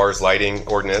City of Star's lighting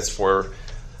ordinance for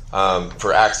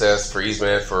access, for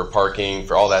easement, for parking,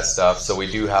 for all that stuff. So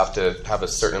we do have to have a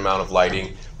certain amount of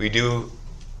lighting. We do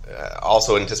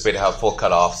also anticipate to have full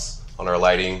cutoffs on our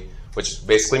lighting, which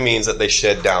basically means that they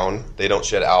shed down, they don't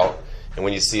shed out. And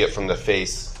when you see it from the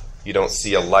face, you don't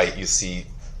see a light, you see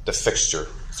the fixture.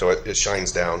 So it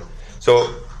shines down.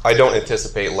 So I don't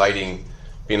anticipate lighting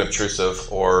being obtrusive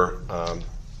or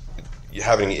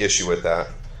having any issue with that.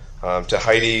 To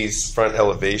Heidi's front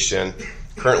elevation,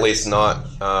 currently it's not,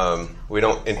 we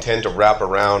don't intend to wrap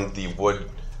around the wood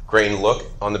grain look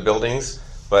on the buildings,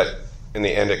 but in the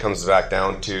end it comes back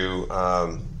down to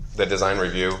the design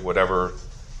review, whatever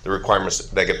the requirements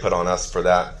that get put on us for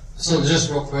that. So just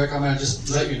real quick, I'm going to just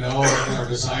let you know in our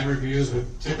design reviews, we've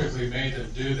typically made them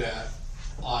do that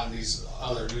on these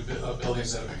other new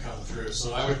buildings that have been coming through.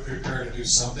 So I would prepare to do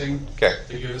something to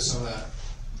give us some of that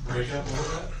breakup a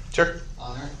little bit. Sure.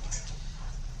 On there.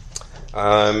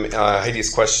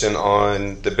 Heidi's question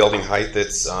on the building height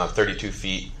that's 32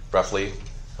 feet roughly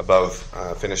above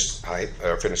finished height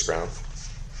or finished ground.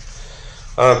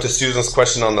 To Susan's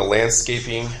question on the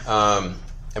landscaping, I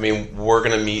mean, we're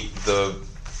going to meet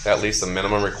at least the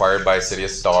minimum required by City of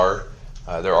Star.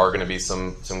 There are going to be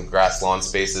some grass lawn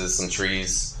spaces, some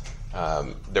trees.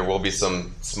 There will be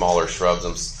some smaller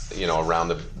shrubs, you know,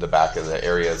 around the back of the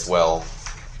area as well.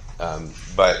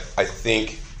 But I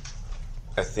think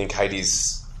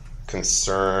Heidi's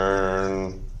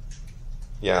concern,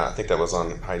 yeah, I think that was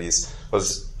on Heidi's,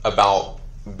 was about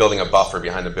building a buffer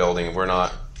behind the building. We're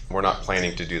not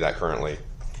planning to do that currently.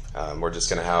 We're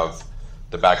just going to have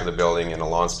the back of the building and a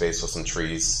lawn space with some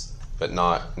trees, but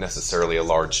not necessarily a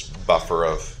large buffer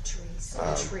of trees.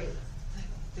 Tree.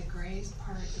 The gray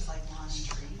part is like lawn and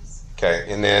trees. Okay,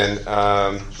 and then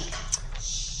I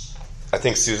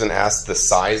think Susan asked the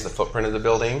size, the footprint of the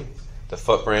building. The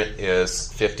footprint is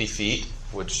 50 feet,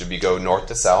 which should go north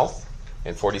to south,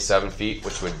 and 47 feet,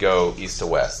 which would go east to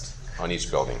west on each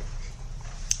building.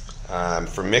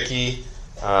 For Mickey,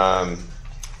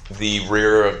 the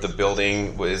rear of the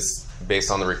building was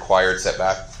based on the required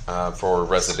setback for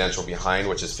residential behind,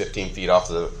 which is 15 feet off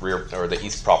the rear or the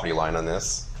east property line on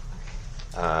this.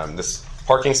 This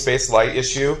parking space light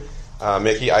issue,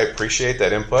 Mickey, I appreciate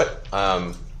that input.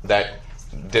 That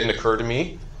didn't occur to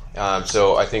me.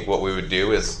 So I think what we would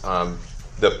do is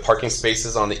the parking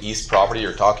spaces on the east property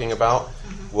you're talking about,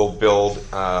 we'll build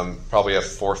probably a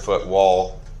 4-foot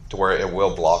wall to where it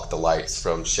will block the lights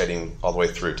from shedding all the way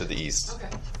through to the east. Okay.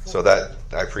 So that,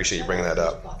 I appreciate you bringing that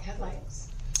up. Block headlights.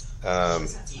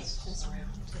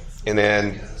 And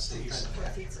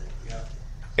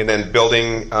then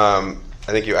building, I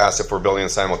think you asked if we're building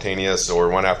simultaneous or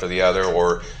one after the other,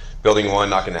 or building one,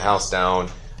 knocking the house down.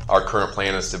 Our current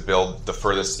plan is to build the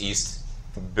furthest east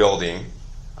building.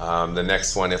 The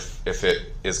next one, if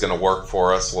it is going to work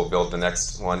for us, we'll build the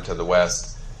next one to the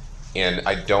west. And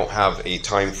I don't have a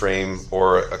time frame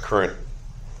or a current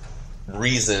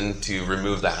reason to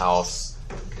remove the house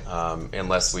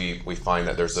unless we find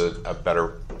that there's a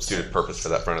better suited purpose for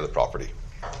that front of the property.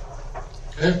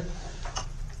 Okay.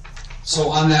 So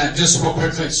on that, just real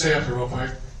quickly, stay up here real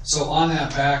quick. So on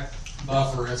that back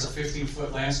buffer, it's a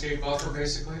 15-foot landscape buffer,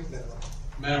 basically?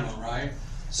 Minimum, right?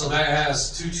 So that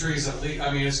has 2 trees at least.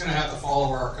 I mean, it's going to have to follow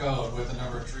our code with the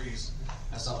number of trees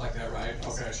and stuff like that, right?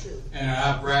 Okay. And I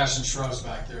have grass and shrubs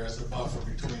back there as the buffer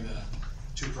between the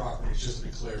 2 properties, just to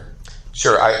be clear.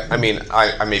 Sure. I mean,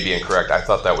 I may be incorrect. I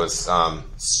thought that was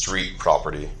street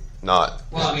property, not.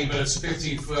 Well, I mean, but it's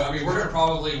 15 foot. I mean, we're going to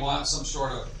probably want some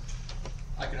sort of,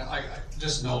 I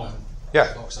just knowing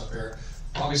folks up here,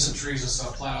 probably some trees and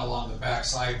stuff planted along the back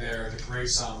side there to create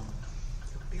some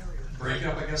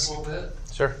breakup, I guess, a little bit.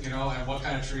 Sure. You know, and what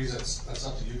kind of trees, that's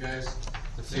up to you guys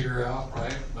to figure out,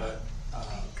 right? But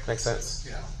makes sense.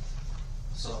 Yeah.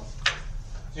 So,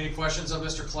 any questions of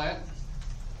Mr. Clant?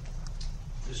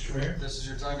 Mr. Mayor? This is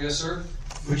your time, yes, sir.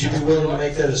 Would you be willing to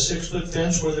make that a 6-foot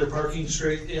fence where they're parking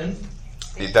straight in?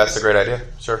 That's a great idea.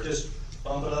 Sure. Just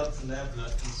bump it up from that.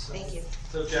 Thank you.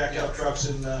 So jack up trucks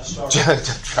and start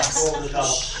Trucks. over the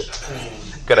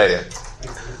top. Good idea.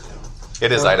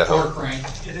 It is Idaho. Or crane.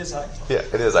 It is Idaho. Yeah,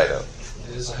 it is Idaho.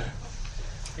 It is Idaho.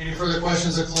 Any further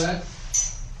questions of Clint?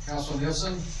 Councilman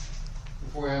Nielsen,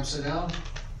 before we have him sit down?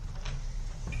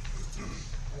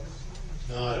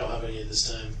 No, I don't have any at this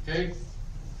time. Okay.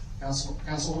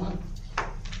 Councilwoman?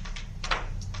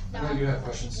 No. I know you have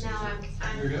questions. No,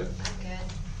 I'm You're good? I'm good.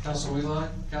 Councilman Wheeline?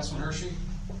 Councilman Hershey?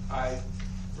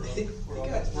 We're all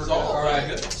good. We're good. All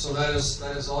right. So that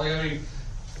is all you have. Any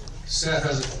staff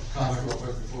has a comment real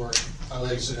quick before I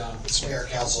let you sit down. Mr. Mayor,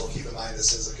 Council, keep in mind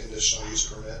this is a conditional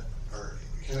use permit, or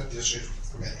conditional use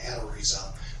permit and a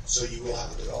rezone. So you will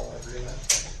have a development agreement.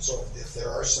 So if there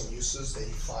are some uses that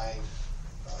you find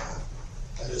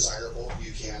undesirable,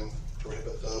 you can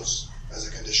prohibit those as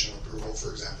a condition of approval.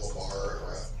 For example, a bar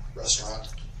or a restaurant,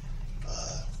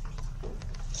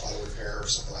 auto repair or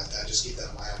something like that. Just keep that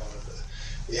in mind. I wanted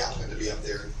the applicant to be up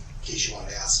there in case you want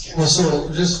to ask him. Well, so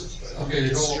just, okay,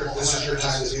 This is your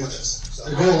time to do this. So.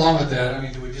 To go along with that, I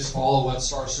mean, do we just follow what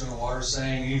Star Sewer and Water is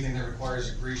saying? Anything that requires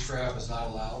a grease trap is not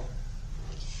allowed?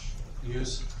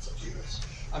 Use?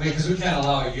 I mean, because we can't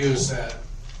allow a use that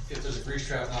if there's a grease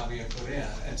trap not being put in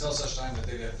until such time that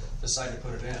they decide to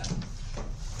put it in.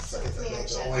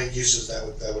 The only uses that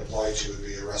would apply to would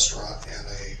be a restaurant and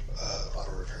a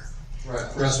auto repair.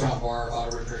 Right, restaurant, bar,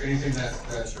 auto repair, anything that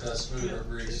does food or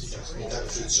grease. Any type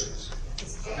of food service.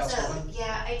 So,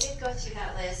 yeah, I did go through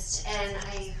that list, and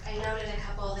I noted a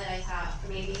couple that I thought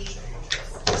maybe we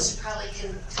should probably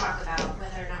can talk about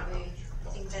whether or not we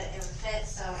think that it would fit.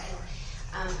 So,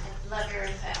 and I'd love your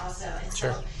input also. And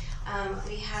sure. So,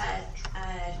 we had.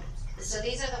 So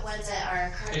these are the ones that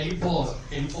are currently Can you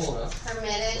pull it up?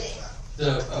 permitted.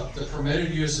 The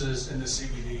permitted uses in the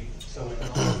CBD, so we can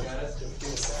all look at it.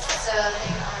 So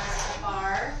they are a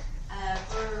bar, a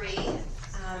brewery,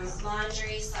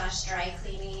 laundry/dry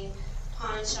cleaning,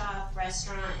 pawn shop,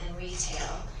 restaurant, and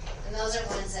retail. And those are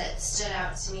ones that stood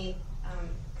out to me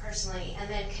personally. And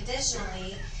then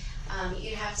conditionally,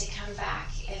 you'd have to come back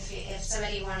if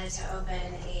somebody wanted to open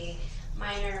a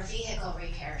minor vehicle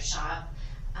repair shop.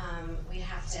 We'd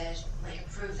have to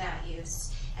approve that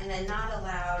use. And then not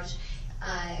allowed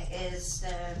is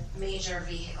the major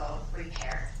vehicle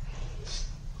repair.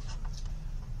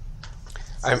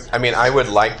 I mean, I would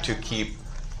like to keep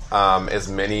as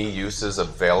many uses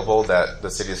available that the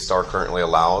city of Star currently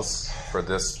allows for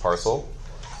this parcel.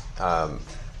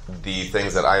 The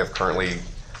things that I have currently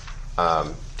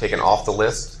taken off the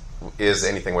list is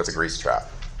anything with a grease trap.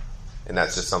 And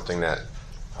that's just something that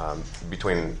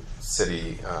between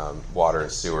city water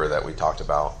and sewer that we talked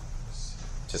about,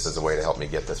 just as a way to help me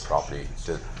get this property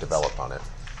to develop on it.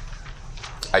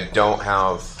 I don't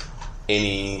have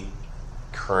any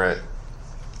current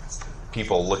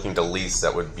people looking to lease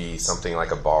that would be something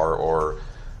like a bar or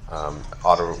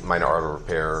minor auto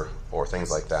repair or things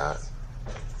like that.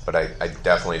 But I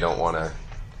definitely don't want to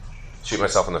shoot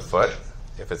myself in the foot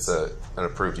if it's an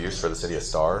approved use for the city of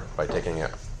Star by taking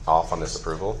it off on this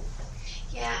approval.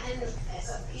 Yeah, and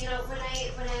when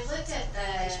I looked at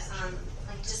the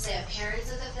like just the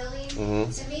appearance of the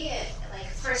building, to me it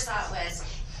first thought was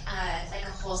like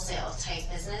a wholesale type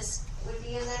business would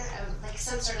be in there, like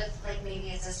some sort of maybe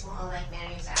it's a small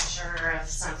manufacturer of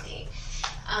something.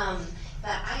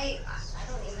 But I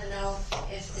don't even know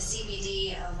if the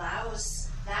CBD allows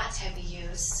that type of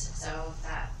use, so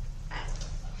that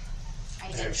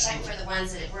I did check for the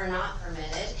ones that were not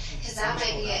permitted, because that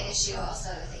might be an issue also.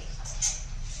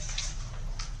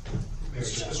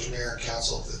 Mr. Mayor and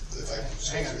Council, if I can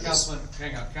just Hang on, through Councilman.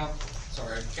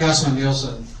 Sorry, Councilman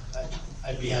Nielsen.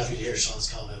 I'd be happy to hear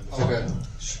Sean's comment. Okay.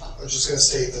 I was just going to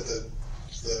state that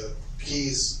the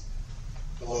P's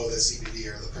below the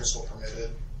CBD are the principal permitted.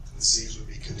 The C's would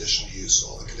be conditional use.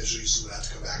 All the conditional uses would have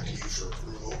to come back to you for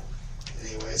approval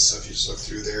anyway. So if you just look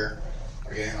through there,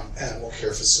 again, animal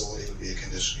care facility would be a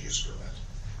conditional use permit.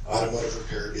 Automotive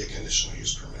repair would be a conditional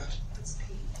use permit.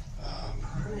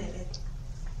 Permitted.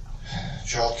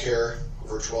 Child care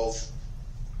over 12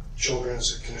 children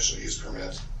is a conditional use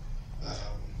permit.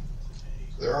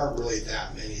 There aren't really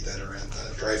that many that are in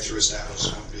the drive-through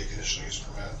establishment would be a conditional use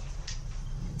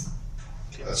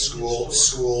permit.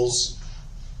 Schools,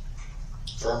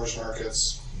 farmers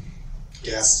markets,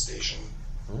 gas station,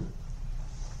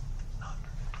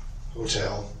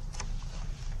 hotel,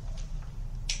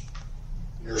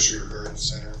 nursery or garden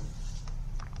center,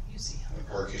 and a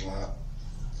parking lot,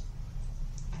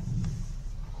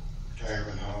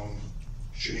 retirement home,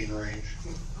 shooting range.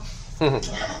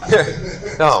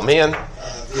 Oh man!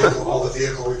 All the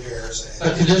vehicle repairs.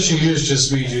 A conditional use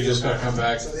just means you just got to come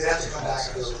back. So they have to come back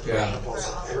and do a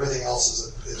proposal. Everything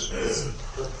else is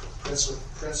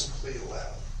principally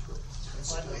allowed.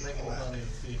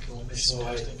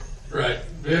 Right.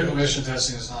 Vehicle emission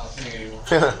testing is not a thing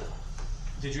anymore.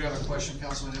 Did you have a question,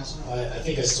 Councilman Nielsen? I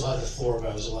think I still had the floor,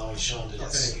 but I was allowing Sean to make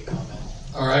a comment.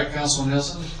 All right, Councilman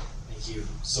Nielsen. Thank you.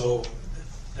 So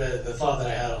the thought that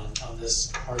I had on this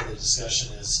part of the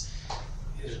discussion is,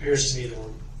 it appears to me that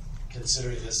we're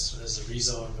considering this as a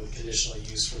rezone with conditional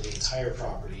use for the entire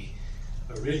property,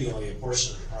 but really only a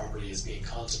portion of the property is being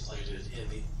contemplated in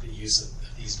the use of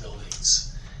these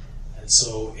buildings. And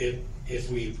so if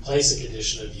we place a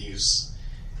condition of use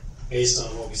based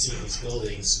on what we see in these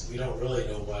buildings, we don't really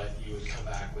know what you would come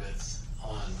back with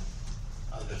on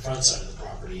the front side of the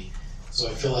property. So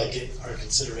I feel like our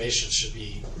consideration should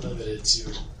be limited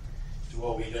to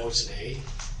what we know today.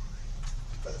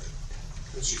 But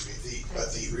the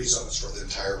rezone is for the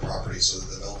entire property, so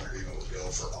the development agreement would go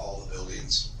for all the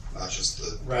buildings, not just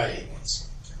the right ones.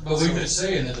 But we could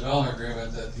say in the development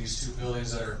agreement that these two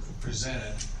buildings that are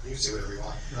presented. You can say whatever you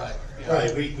want. Right. Yeah.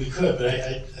 Right, we could, but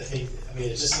I think,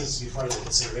 it just needs to be part of the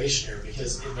consideration here,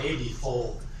 because it may be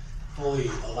fully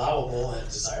allowable and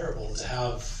desirable to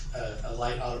have a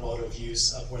light automotive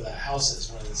use up where that house is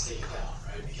when it's taken down,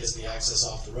 right? Because the access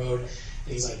off the road,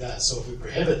 things like that. So if we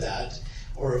prohibit that,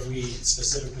 or if we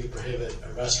specifically prohibit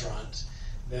a restaurant,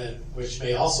 then, which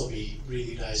may also be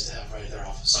really nice to have right there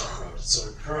off of Star Road.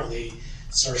 So currently,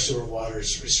 Star Sewer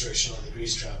Water's restriction on the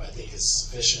grease trap, I think, is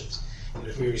sufficient. And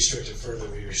if we restrict it further,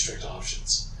 we restrict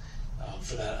options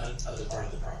for that other part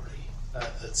of the property.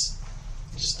 That's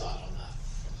just thought on that.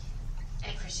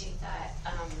 I appreciate that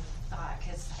thought,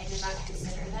 because I did not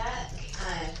consider that.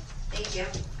 Thank you.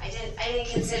 I didn't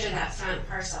consider that front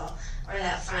parcel or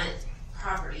that front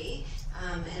property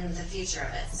and the future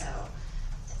of it. So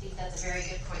I think that's a very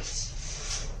good point.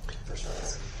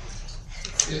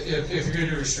 If you're going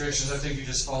to do restrictions, I think you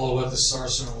just follow what the Star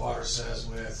Sewer Water says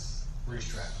with grease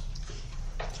trap.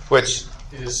 Which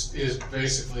is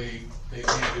basically they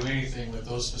can't do anything with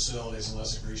those facilities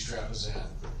unless a grease trap is in.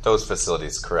 those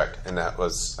facilities, correct. And that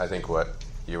was, I think, what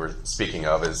you were speaking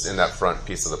of, is in that front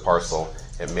piece of the parcel,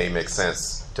 it may make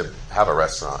sense to have a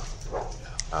restaurant.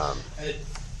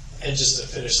 And just to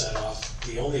finish that off,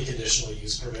 the only conditional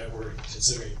use permit we're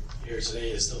considering here today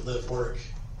is the live work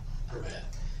permit.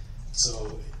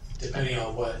 So depending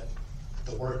on what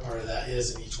the work part of that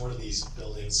is in each one of these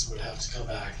buildings, would have to come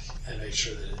back and make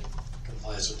sure that it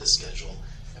complies with the schedule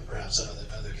and perhaps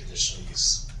other conditional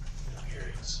use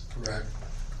areas. Correct.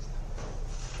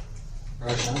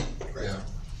 Right, Sean? Yeah.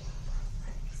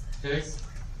 Okay.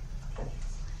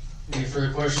 Any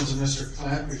further questions of Mr.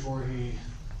 Clint before he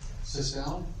sits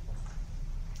down?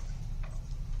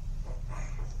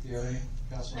 Do you have any,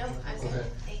 Councilman? No, I'm good. Okay.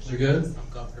 Thank you. We good?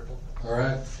 I'm comfortable. All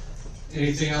right.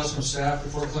 Anything else from staff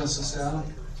before Clint sits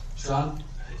down? Sean?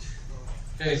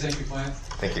 Okay, thank you, Clint.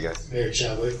 Thank you, guys. Mayor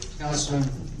Chadwick, Councilman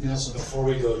Nielsen. before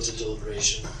we go to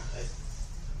deliberation,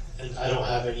 and I don't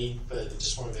have any, but I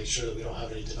just want to make sure that we don't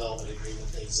have any development agreement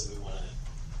things that we want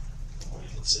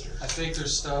to consider. I think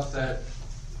there's stuff that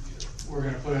we're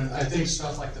gonna put in, I think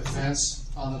stuff like the fence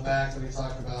on the back that we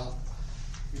talked about,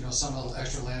 you know, some of the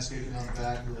extra landscaping on the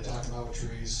back we were talking about with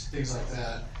trees, things like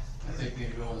that, I think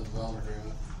need to go in the development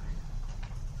agreement.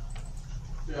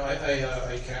 You know,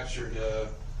 I captured,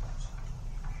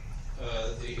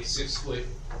 the 6-foot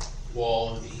wall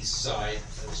on the east side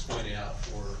that was pointed out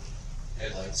for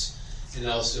headlights. And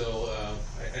also,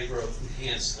 I wrote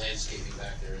enhanced landscaping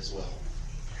back there as well,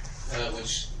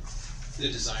 which the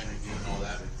design review and all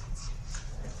that would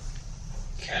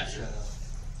capture.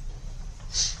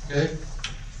 Okay?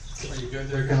 Are you good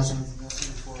there, Councilman?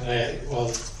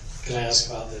 Can I ask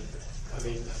about the, I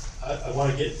mean, I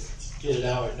want to get it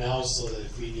out now so that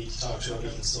if we need to talk to him, he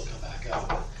can still come back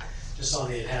up. Just on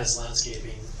the enhanced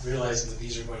landscaping, realizing that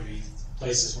these are going to be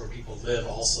places where people live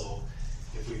also,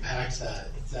 if we packed that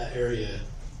area,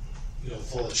 you know,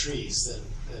 full of trees, then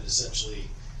essentially,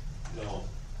 you know,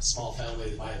 a small family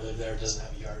that might live there doesn't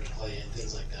have a yard to play in,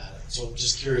 things like that. So I'm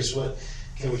just curious, what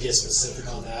can we get specific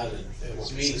on that? And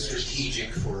what Being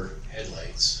strategic for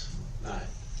headlights, not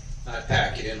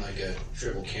pack it in like a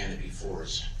triple canopy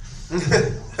forest.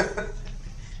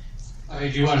 I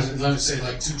mean, do you want to, let me say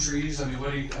like 2 trees? I mean,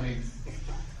 what do you, I mean,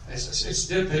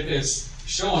 it's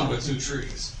showing with 2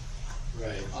 trees.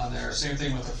 Right. On there, same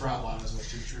thing with the front one is with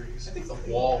 2 trees. I think the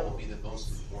wall will be the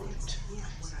most important.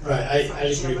 Right, I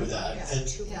agree with that.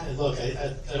 And look,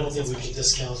 I don't think we can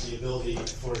discount the ability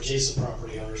for adjacent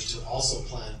property owners to also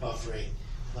plan buffering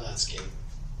landscape,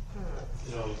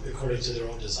 you know, according to their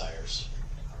own desires.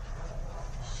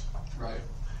 Right.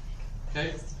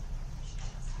 Okay.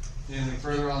 Anything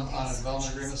further on a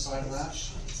development agreement side of that?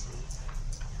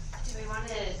 Do we want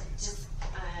to just,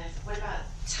 what about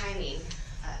timing,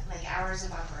 like hours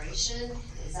of operation?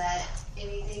 Is that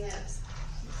anything that's,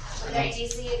 do you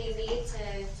see any need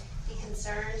to be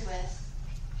concerned with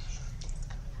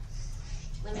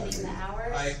limiting the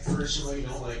hours? I personally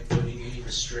don't like putting any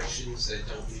restrictions that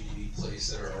don't need to be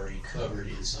placed that are already covered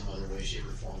in some other way, shape,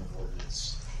 or form of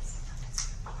ordinance.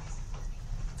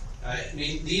 I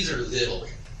mean, these are little.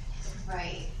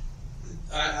 Right.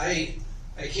 I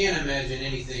can't imagine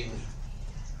anything,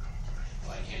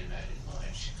 well, I can't imagine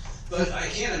much, but I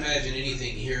can't imagine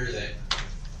anything here that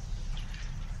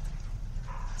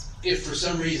if for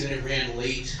some reason it ran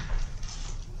late,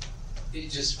 it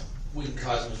just wouldn't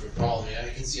cause much of a problem. I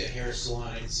can see a hair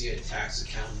salon, I can see a tax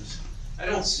accountant. I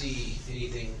don't see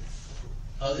anything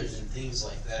other than things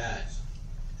like that.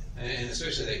 And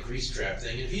especially that grease trap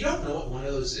thing. And if you don't know what one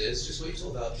of those is, just wait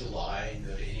till about July and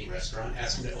go to any restaurant,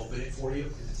 ask them to open it for you.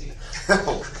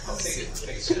 I'll take it.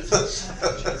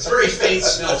 It's very faint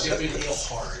smell, so you have to inhale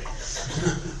hard.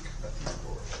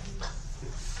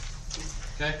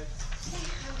 Okay.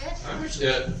 I'm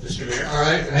good. Mr. Mayor. All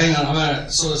right, hang on.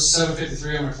 So it's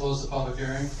 7:53. I'm going to close the public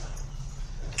hearing.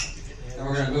 And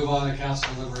we're going to move on to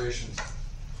council deliberations.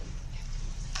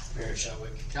 Mayor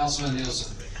Chadwick. Councilman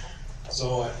Nielsen.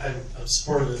 So I'm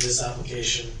supportive of this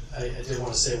application. I did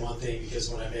want to say one thing, because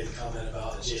when I made the comment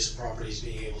about adjacent properties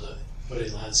being able to put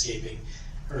in landscaping,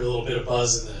 heard a little bit of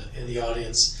buzz in the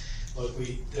audience. Look,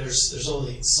 there's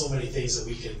only so many things that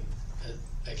we can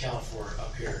account for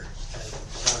up here, and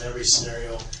not every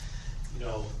scenario. You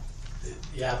know,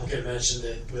 the applicant mentioned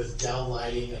that with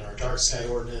downlighting and our dark sky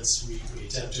ordinance, we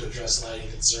attempt to address lighting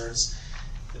concerns.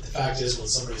 But the fact is, when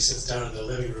somebody sits down in their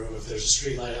living room, if there's a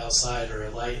street light outside or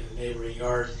a light in a neighboring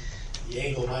yard, the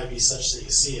angle might be such that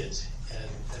you see it.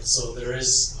 And so there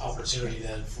is opportunity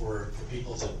then for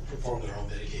people to perform their own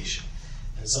mitigation.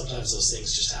 And sometimes those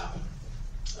things just happen.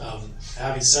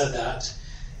 Having said that,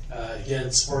 again,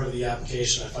 support of the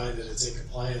application, I find that it's in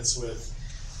compliance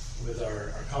with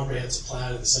our comprehensive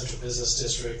plan in the central business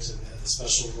district and the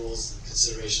special rules and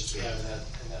considerations we have in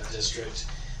that district.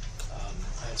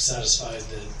 I'm satisfied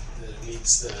that it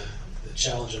meets the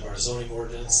challenge of our zoning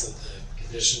ordinance, that the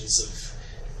conditions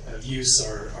of use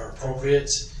are appropriate,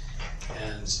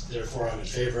 and therefore I'm in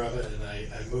favor of it, and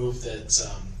I move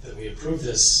that we approve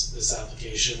this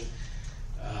application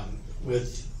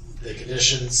with the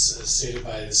conditions stated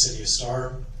by the City of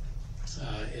Star,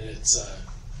 and it's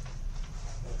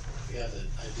we have the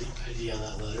ID on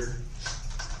that letter.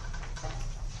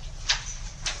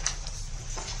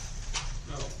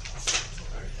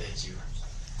 Thank you.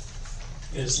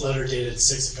 In its letter dated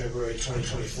 6th of February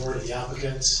 2024 to the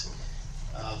applicant,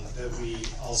 that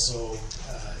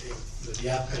the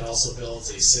applicant also builds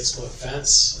a 6-foot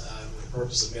fence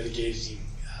purpose of mitigating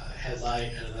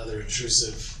headlight and another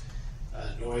intrusive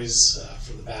noise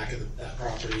from the back of that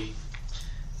property.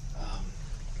 I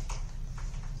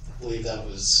believe that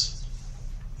was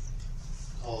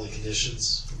all the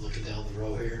conditions. I'm looking down the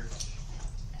row here.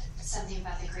 Something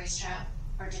about the grease trap,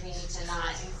 or do we need to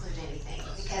not include anything?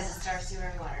 Because it's our sewer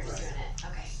and water is doing it,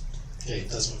 okay. Okay,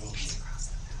 that's my motion.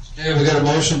 Okay, we got a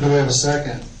motion, do we have a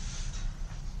second?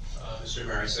 Mr.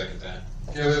 Mayor, I second that.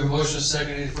 Okay, we have a motion, a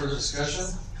second, any further discussion?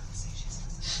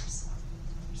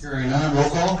 Hearing none, roll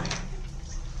call?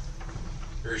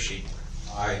 Hershey.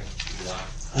 Aye. Elon.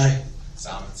 Aye.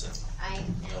 Salmonson. Aye.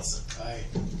 Nielsen. Aye.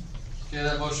 Okay,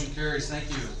 that motion carries, thank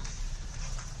you.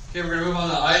 Okay, we're gonna move on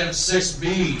to item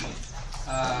 6B.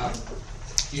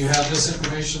 You have this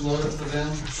information loaded for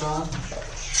them, Sean?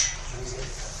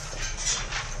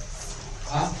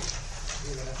 Huh?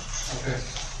 Okay.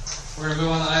 We're gonna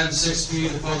move on to item 6B,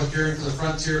 the public hearing for the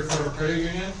Frontier Federal Credit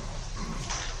Union.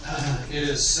 It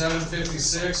is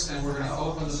 7:56, and we're gonna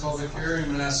open the public hearing.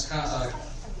 I'm gonna ask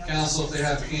council if they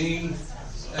have any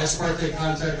ex parte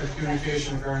contact or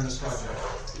communication regarding this project.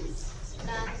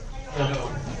 No.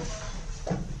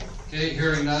 Okay,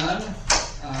 hearing none.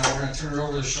 We're going to turn it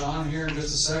over to Sean here in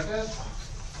just a second.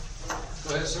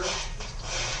 Go ahead, sir.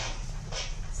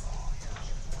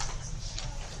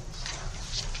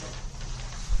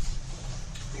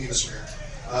 Thank you, Mr. Mayor.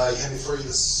 You have before you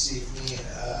this evening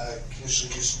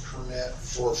conditional use permit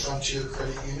for Frontier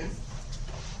Credit Union.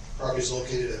 Property is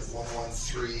located at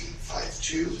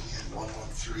 11352 and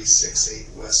 11368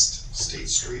 West State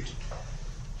Street.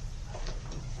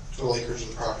 Total acreage of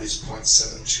the property is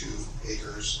 0.72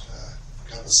 acres,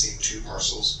 encompassing 2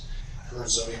 parcels.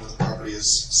 Current zoning of the property is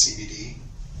CBD,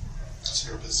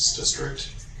 Central Business District.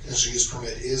 Conditional use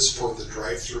permit is for the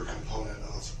drive-through component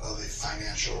of a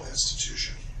financial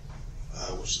institution,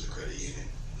 which is the credit union.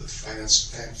 The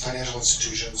financial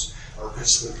institutions are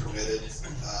principally permitted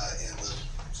in the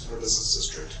Central Business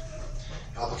District.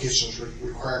 Application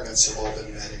requirements have all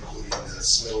been met, including the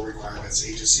submittal requirements,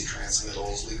 agency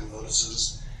transmittals, legal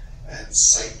notices, and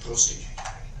site posting.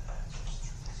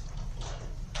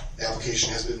 The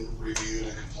application has been reviewed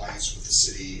in compliance with the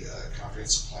city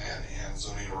comprehensive plan and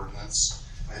zoning ordinance.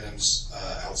 Items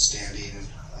outstanding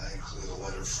include a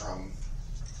letter from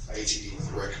ITD with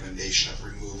a recommendation of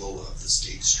removal of the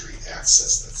State Street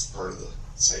access. That's part of the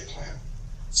site plan.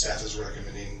 Staff is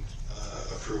recommending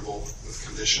approval with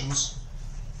conditions.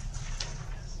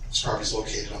 This property is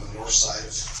located on the north side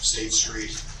of State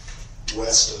Street,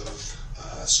 west of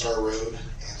Star Road,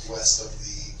 and west of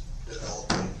the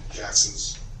development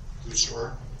Jackson's Food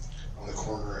Store on the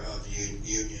corner of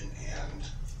Union and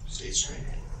State Street.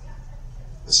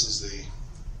 This is the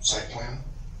site plan.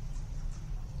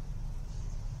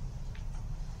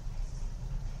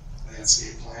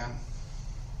 Landscape plan.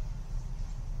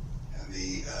 And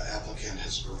the applicant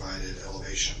has provided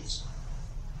elevations.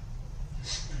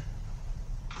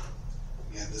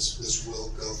 And this will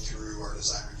go through our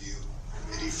design review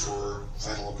committee for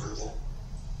final approval.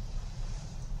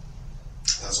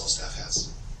 That's all staff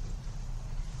has.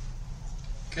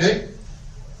 Okay.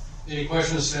 Any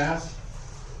questions, staff?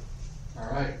 All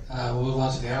right. We'll move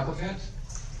on to the applicant.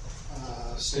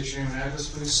 State your name and address,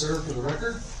 please, sir, for the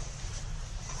record.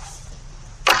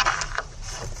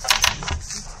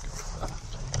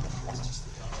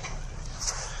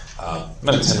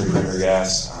 My name is Henry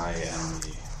Prendergast. I am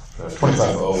the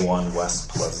 2501 West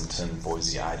Pleasanton,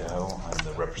 Boise, Idaho. I'm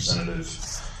the representative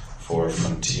for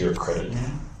Frontier Credit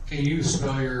Union. Can you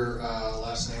spell your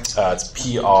last name? It's Prendergast.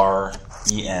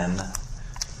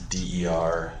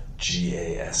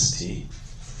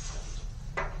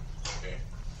 Okay,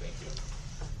 thank you.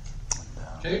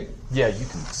 Okay. Yeah, you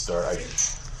can start. I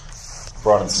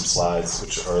brought in some slides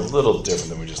which are a little different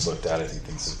than we just looked at. I think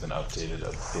things have been updated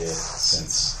a bit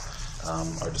since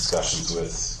our discussions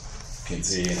with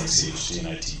PNC and ACHD and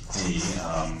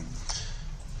ITD.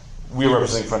 We are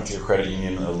representing Frontier Credit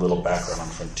Union. A little background on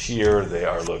Frontier. They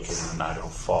are located in Idaho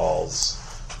Falls.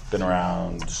 Been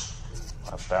around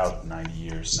about 90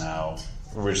 years now.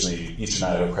 Originally Eastern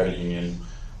Idaho Credit Union.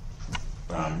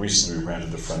 Recently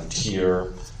rebranded to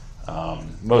Frontier.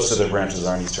 Most of their branches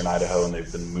are in Eastern Idaho, and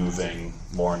they've been moving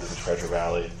more into the Treasure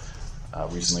Valley.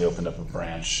 Recently opened up a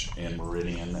branch in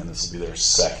Meridian, and this will be their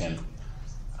second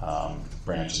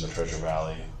branch in the Treasure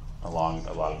Valley, along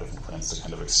a lot of different plans to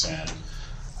kind of expand.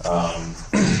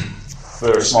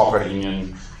 They're a small credit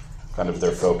union, kind of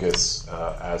their focus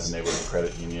as a neighborhood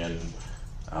credit union,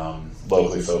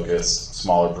 locally focused,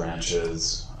 smaller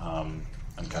branches, and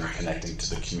kind of connecting to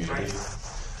the community.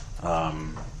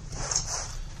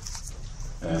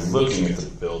 And looking at the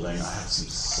building, I have some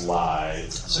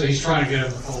slides. So he's trying to get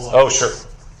him to pull up. Oh, sure.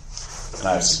 And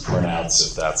I have some printouts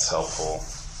if that's helpful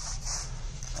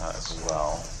as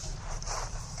well.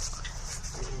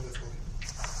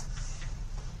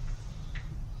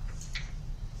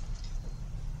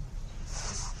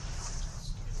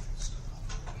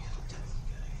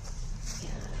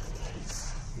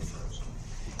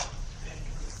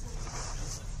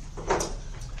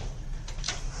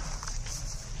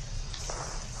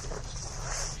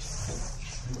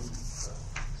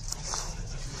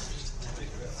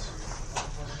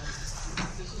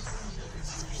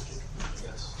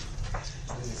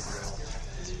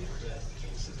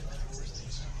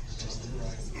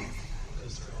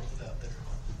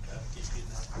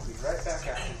 Right back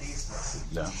after these.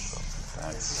 Yeah,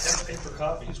 thanks. We have paper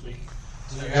copies.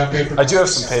 I do have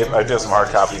some paper. I do have some hard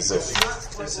copies. If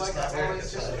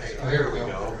Oh, here we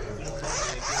go.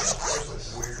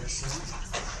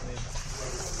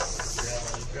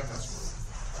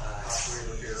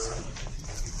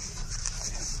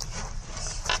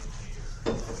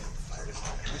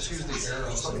 Just use the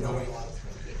arrows and move it.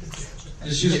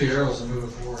 Just use the arrows and move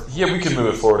it forward. yeah, we can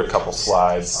move it forward a couple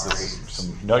slides. This is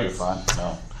some. No, you're fine.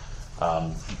 No,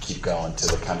 keep going to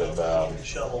the kind of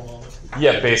shovel moment.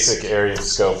 yeah, basic area of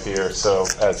scope here. So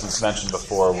as was mentioned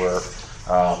before, we're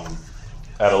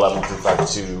at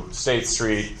 11352 State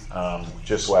Street,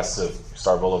 just west of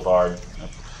Star Boulevard,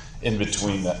 in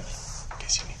between the.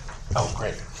 Oh,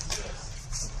 great.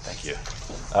 Thank you.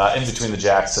 In between the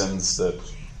Jacksons, the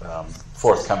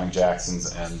forthcoming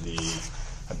Jacksons, and the,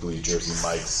 I believe, Jersey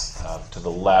Mikes to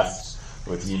the left,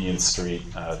 with Union Street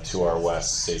to our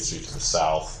west, State Street to the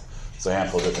south. So a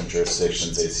handful of different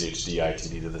jurisdictions, ACHD,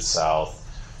 ITD to the south,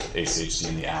 ACHD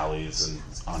in the alleys and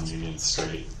on Union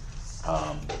Street.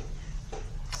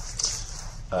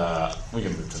 We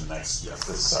can move to the next. Yeah, this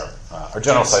is our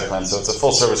general site plan. So it's a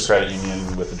full service credit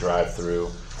union with a drive-through,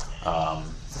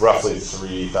 roughly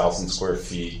 3,000 square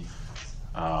feet,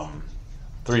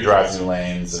 3 drive-through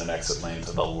lanes and an exit lane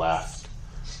to the left,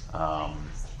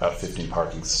 about 15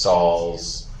 parking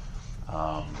stalls,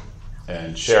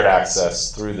 and shared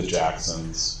access through the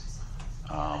Jacksons.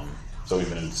 So we've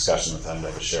been in discussion with them to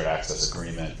have a shared access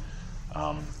agreement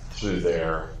through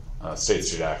their State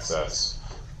Street access.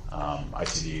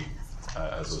 ITD,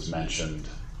 as was mentioned,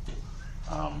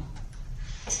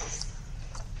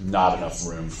 not enough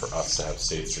room for us to have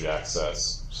State Street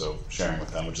access, so sharing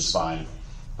with them, which is fine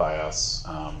by us,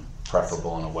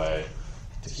 preferable in a way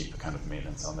to keep the kind of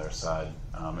maintenance on their side.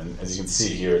 And as you can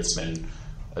see here, it's been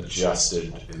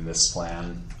adjusted in this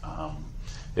plan.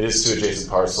 It is 2 adjacent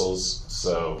parcels,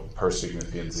 so per speaking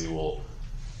with P&Z, we'll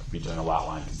be doing a lot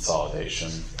line consolidation,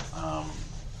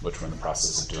 which we're in the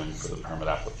process of doing for the permit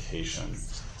application.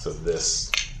 So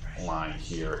this line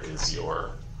here is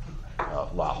your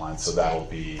lot line, so that will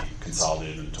be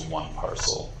consolidated into one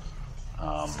parcel.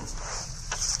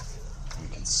 We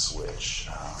can switch.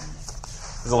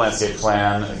 This is a landscape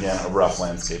plan, again, a rough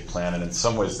landscape plan, and in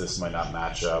some ways this might not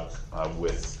match up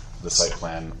with the site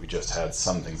plan we just had.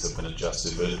 Some things have been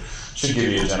adjusted, but it should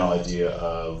give you a general idea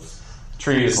of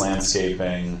trees,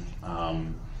 landscaping,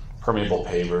 permeable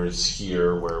pavers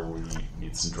here where we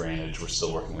need some drainage. We're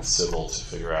still working with Civil to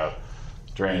figure out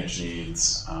drainage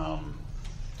needs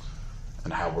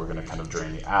and how we're going to kind of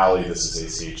drain the alley. This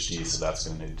is ACHD, so that's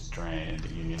going to need to drain into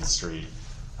Union Street.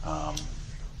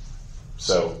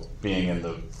 So being in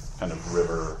the kind of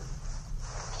river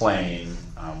plain,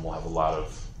 we'll have a lot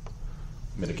of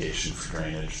mitigation for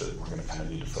drainage that we're going to kind of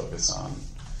need to focus on.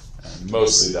 And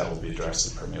mostly that will be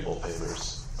addressed in permeable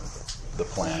pavers, the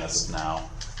plan as of now.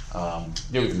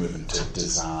 Yeah, we can move into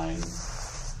design.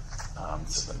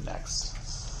 So the next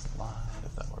slide,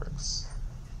 if that works.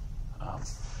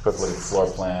 Quick look at the floor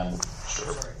plan.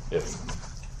 Sure. If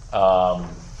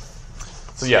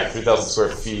so, yeah, 3,000 square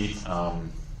feet.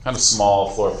 Kind of small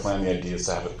floor plan. The idea is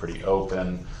to have it pretty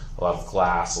open. A lot of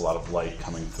glass, a lot of light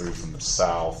coming through from the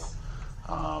south.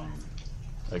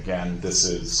 Again, this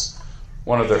is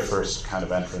one of their first kind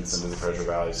of entrance into the Treasure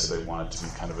Valley, so they want it to be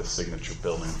kind of a signature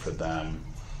building for them.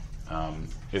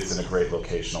 It's in a great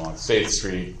location along State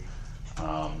Street,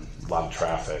 a lot of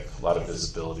traffic, a lot of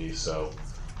visibility, so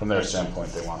from their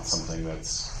standpoint they want something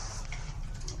that's,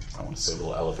 I want to say, a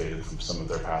little elevated from some of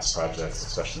their past projects,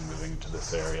 especially moving to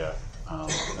this area. And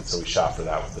so we shot for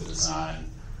that with the design.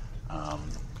 Kind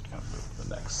of move to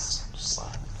the next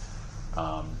slide.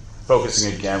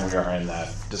 Focusing again, we are in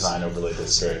that design overlay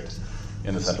district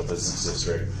in the Central Business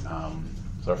District.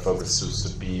 So our focus is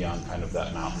to be on kind of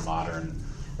that mountain modern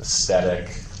aesthetic,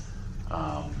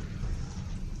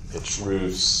 pitched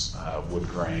roofs, wood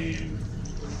grain,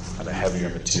 kind of heavier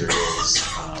materials.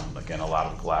 Again, a lot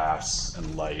of glass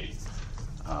and light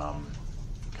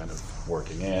kind of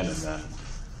working in, and then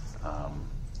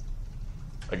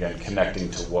again,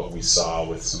 connecting to what we saw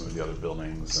with some of the other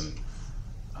buildings and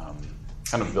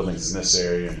kind of buildings in this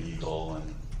area, and Eagle,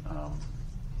 and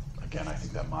again, I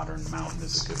think that modern mountain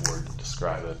is a good word to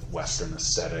describe it. Western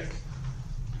aesthetic,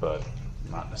 but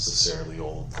not necessarily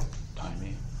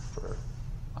old-timey, for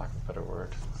lack of a better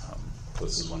word.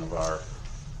 This is one of our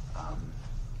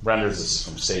renders. This is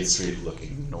from State Street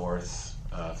looking north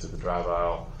through the drive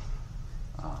aisle.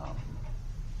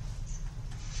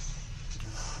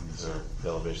 These are the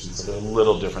elevations, so they're a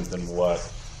little different than what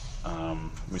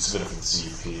we submitted for the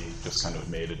CUP, just kind of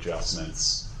made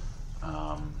adjustments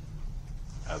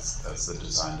as the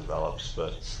design develops,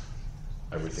 but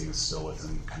everything is still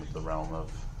within kind of the realm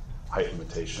of height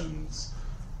limitations,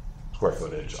 square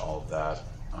footage, all of that.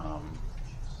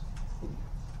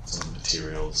 Some of the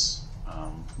materials,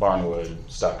 barnwood,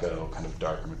 stucco, kind of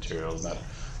darker materials, and that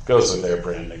goes with their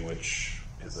branding, which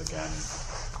is again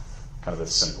kind of a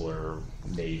simpler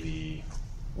navy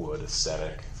wood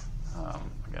aesthetic.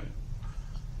 Again,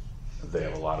 they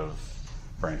have a lot of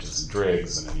branches and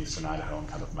Driggs and in eastern Idaho and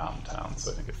kind of mountain towns,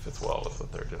 so I think it fits well with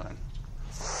what they're doing.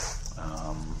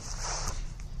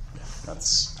 Yeah,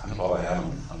 that's kind of all I have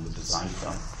on the design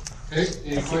front. Okay,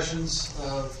 any questions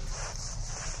for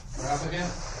applicant?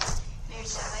 Mayor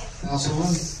Chadwick?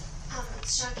 Councilwoman?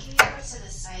 Sean, can you go to the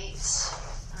site? So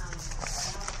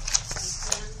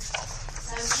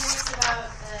I'm curious about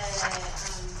the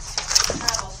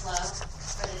travel flow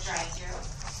for the drive-through.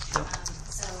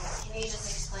 So can you just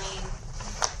explain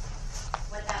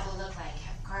what that will look like?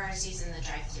 Have cars using the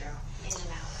drive-through in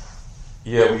and out?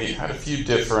 Yeah, we had a few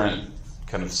different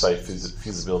kind of site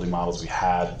feasibility models we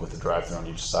had with the drive-through on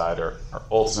each side. Our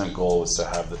ultimate goal was to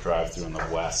have the drive-through in the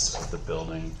west of the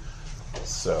building.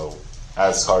 So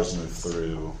as cars move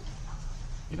through,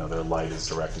 you know, their light is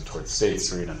directed towards State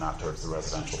Street and not towards the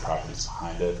residential properties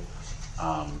behind it.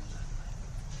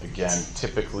 Again,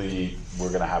 typically we're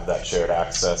going to have that shared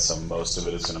access, so most of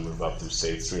it is going to move up through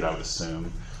State Street, I would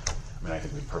assume. I mean, I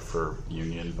think we prefer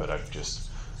Union, but I've just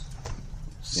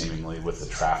seemingly with the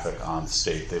traffic on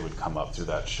State, they would come up through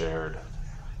that shared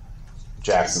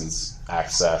Jackson's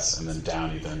access and then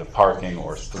down either into parking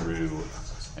or through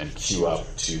and queue up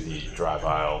to the drive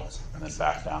aisle and then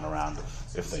back down around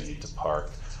if they need to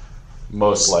park.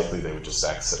 Most likely they would just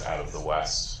exit out of the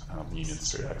west Union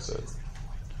Street exit.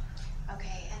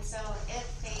 Okay, and so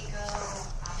if they go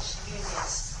off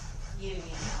Union,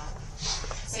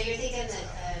 so you're thinking that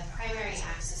the primary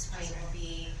access point will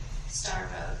be Star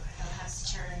Road. They'll have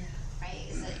to turn, right?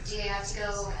 Do you have to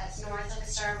go north of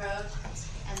the Star Road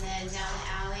and then down the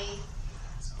alley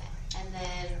and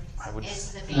then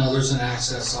into the No, there's an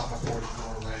access off of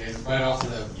 44 right off of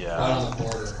the right on the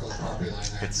border of the property line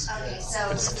there. Okay, so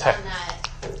it's on that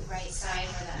right side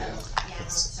where the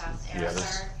south arrows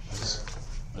are.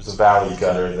 There's a valley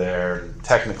gutter there.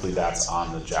 Technically, that's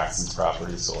on the Jackson's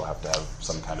property, so we'll have to have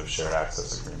some kind of shared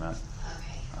access agreement.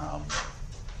 Okay.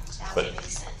 That would make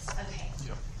sense. Okay.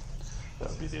 Yep. That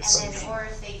would be the And assumption. then, or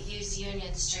if they use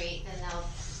Union Street, then they'll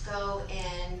go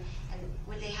in, and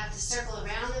would they have to circle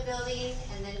around the building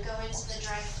and then go into the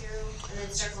drive-through and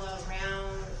then circle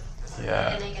around?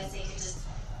 Yeah. And I guess they could just.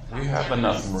 We have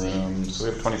enough room, so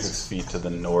we have 26 feet to the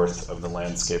north of the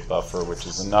landscape buffer, which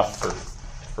is enough for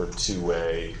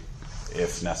two-way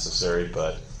if necessary,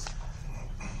 but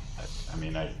I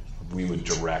mean, we would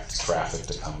direct traffic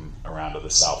to come around to the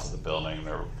south of the building.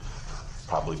 There would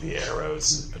probably be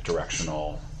arrows,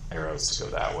 directional arrows to go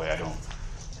that way. I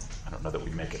don't know that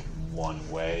we'd make it one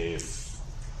way,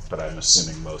 but I'm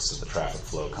assuming most of the traffic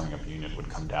flow coming up Union would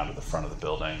come down to the front of the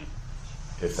building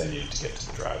if they needed to get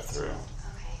to the drive-through.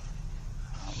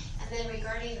 And then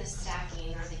regarding the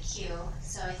stacking or the queue,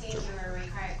 so I think you were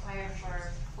required for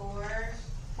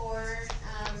four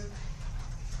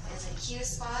queue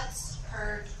spots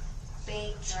per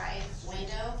bank drive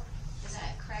window. Is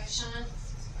that correct, Sean?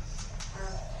 Or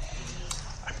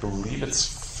I believe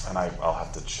it's, and I'll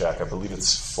have to check. I believe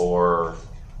it's 4.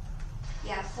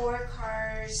 Yeah, 4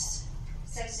 cars.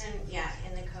 Section,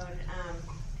 in the code.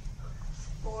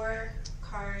 4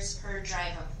 cars per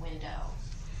drive-up window.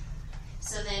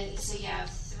 So you have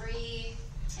 3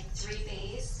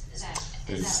 bays. Is that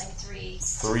like 3?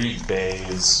 3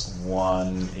 bays,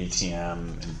 1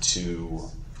 ATM, and 2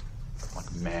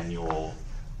 like manual,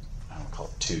 I don't call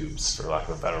it tubes for lack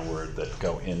of a better word, that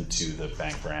go into the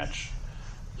bank branch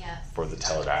for the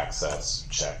teller to access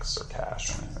checks or cash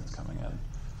or anything that's coming in.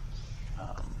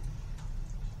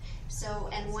 So,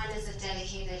 and one is a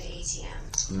dedicated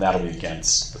ATM. And that'll be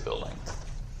against the building.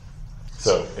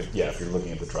 So, if you're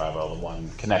looking at the drive aisle, the one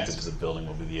connected to the building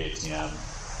will be the ATM.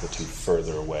 The two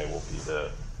further away will be the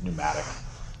pneumatic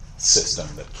system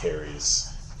that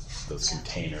carries those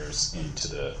containers into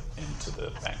the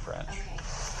bank branch. Okay.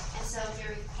 And so if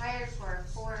you're required for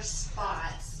 4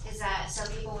 spots, is that so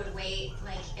people would wait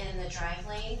like in the drive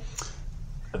lane?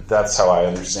 That's how I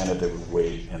understand it. They would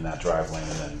wait in that drive lane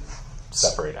and then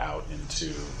separate out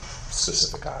into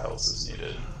specific aisles as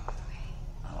needed.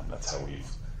 That's how we've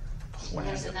planned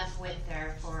There's it. enough width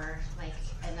there for like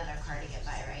another car to get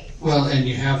by, right? Well, and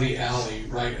you have the alley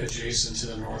right adjacent to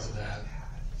the north of that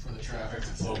for the traffic to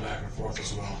flow back and forth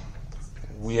as well.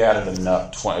 We added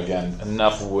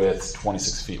enough width,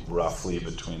 26 feet roughly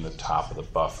between the top of the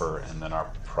buffer and then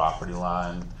our property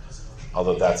line.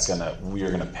 Although we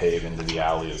are gonna pave into the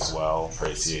alley as well for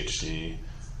ACHD.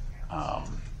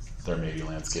 There may be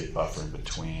landscape buffer in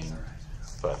between,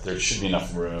 but there should be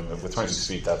enough room. With 26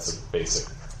 feet, that's a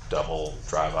basic double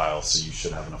drive aisle, so you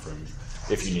should have enough room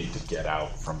if you need to get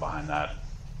out from behind that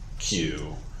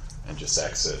queue and just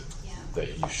exit,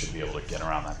 that you should be able to get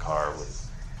around that car with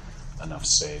enough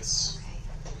space.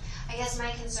 Okay. I guess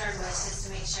my concern was just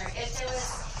to make sure if there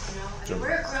was,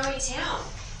 we're a growing town,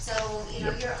 so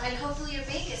and hopefully your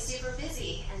bank is super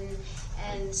busy,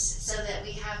 and so that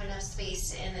we have enough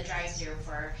space in the drive-through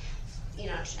for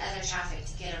other traffic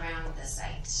to get around the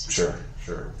site.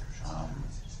 Sure.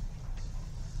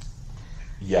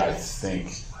 I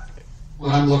think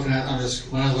When I look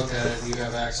at it, you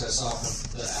have access off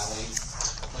of the alley,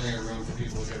 plenty of room for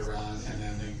people to get around, and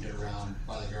then they can get around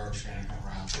by the garbage can and come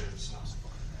around too. So.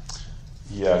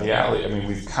 Yeah, the alley. I mean,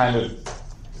 we've kind of,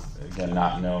 again,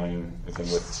 not knowing. Again,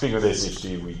 speaking with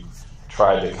ACHD, we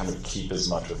tried to kind of keep as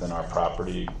much within our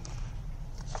property,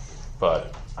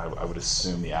 but I would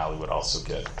assume the alley would also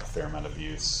get a fair amount of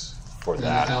use for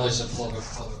that. The alley's a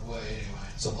public way anyway.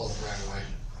 It's a public right of way.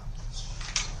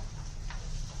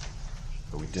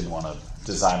 But we didn't want to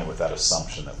design it with that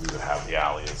assumption that we would have the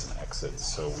alley as an exit,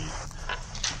 so we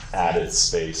added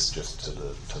space just to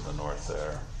the north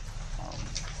there.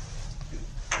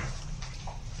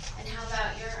 And how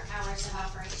about your hours of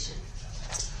operation?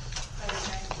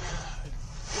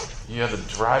 Yeah, the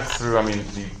drive-through. I mean,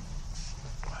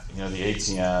 the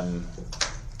ATM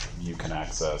you can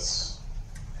access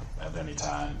at any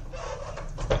time.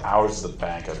 The hours of the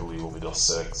bank, I believe, will be till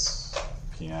 6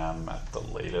 p.m. at the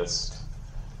latest.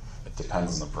 It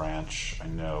depends on the branch. I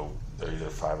know they're either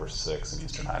 5 or 6 in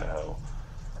eastern Idaho.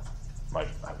 I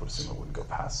would assume it wouldn't go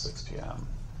past 6 p.m.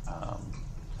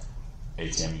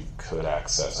 ATM you could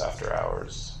access after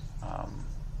hours,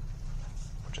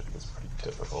 which I think is pretty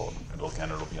typical. It'll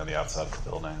be on the outside of the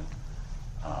building.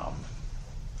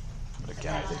 But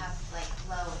again, I think have like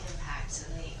low impact to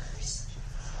the neighbors.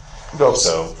 I hope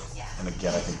so. Yeah. And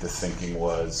again, I think the thinking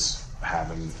was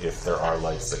having, if there are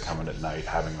lights that come in at night,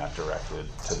 having that directed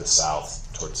to the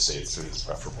south towards State Street is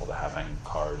preferable to having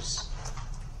cars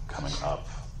coming up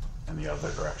in the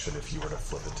other direction if you were to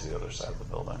flip it to the other side of the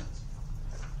building.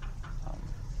 Got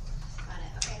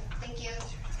it. Okay. Thank you.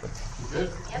 Good?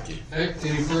 Yep. Okay,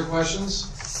 any further questions?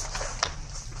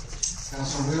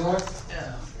 Councilman Wheeler?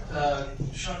 Yeah.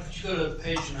 Sean, could you go to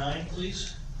page 9,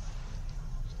 please?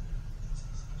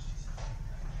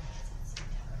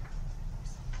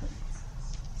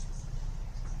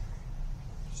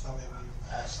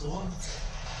 That's the one.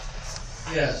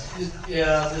 Yes.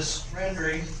 This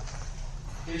rendering,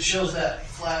 it shows that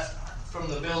flat from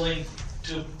the building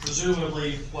to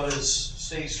presumably what is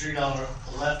State Street on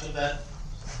the left of that.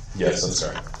 Yes, that's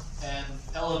correct. And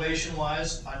elevation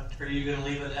wise, are you gonna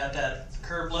leave it at that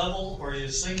curb level, or are you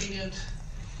sinking it?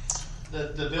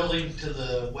 The building to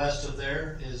the west of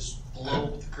there is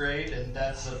below grade, and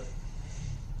that's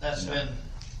been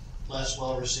less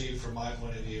well received from my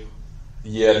point of view.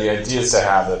 Yeah, the idea is to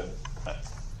have it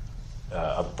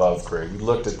above grade. We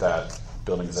looked at that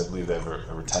building because I believe they have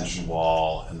a retention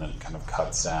wall and then kind of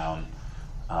cuts down.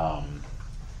 Our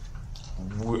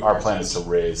plan is to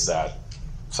raise that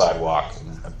sidewalk.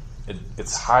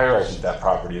 It's higher. I think that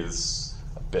property is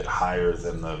a bit higher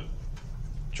than the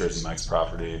Jersey Mike's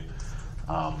property,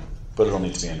 but it'll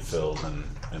need to be infilled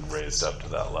and raised up to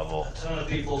that level. A ton of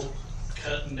people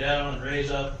cutting down and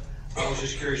raise up. I was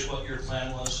just curious what your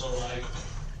plan was, so I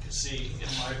could see in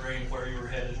my brain where you were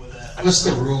headed with that. What's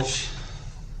the rule,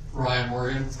 Ryan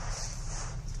Morgan?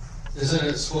 Isn't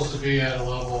it supposed to be at a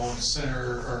level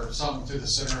center or something through the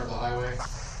center of the highway?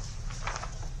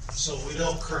 So we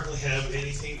don't currently have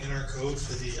anything in our code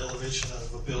for the elevation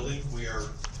of a building. We are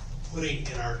putting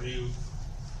in our new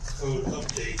code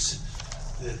updates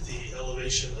that the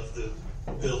elevation of the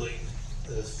building,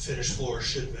 the finished floor,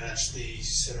 should match the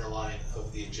center line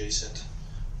of the adjacent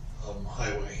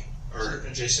highway, or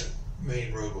adjacent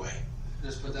main roadway.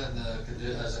 Just put that in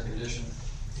as a condition.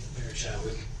 Mayor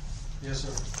Chadwick, Yes,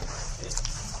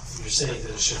 sir. you're saying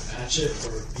that it should match it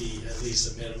or be at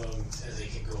least a minimum and they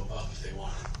can go above if they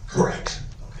want it? Correct.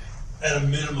 Okay. At a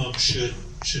minimum, should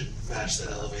match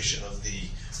that elevation of the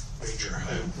major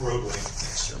roadway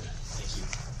next to it. Thank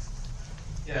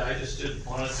you. Yeah, I just didn't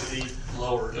want it to be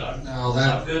lowered. Now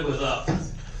that- I'm good with up.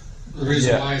 The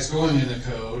reason Yeah. why it's going in the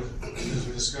code is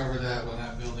we discovered that when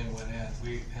that building went in,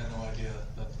 we had no idea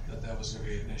that was gonna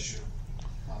be an issue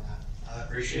on that. I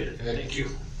appreciate it. Okay. Thank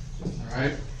you. All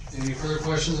right, any further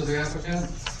questions of the applicant?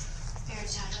 Mayor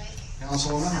Chadwick.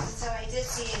 Councilwoman? So I did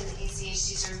see in the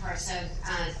ACHD's report, so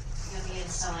you'll be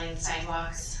installing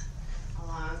sidewalks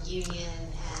along Union,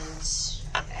 and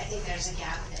I think there's a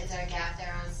gap. Is there a gap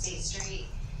there on State Street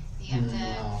you have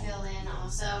to fill in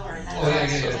also, or? Oh, yeah,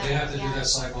 they have to do that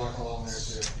sidewalk along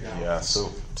there too, Yeah,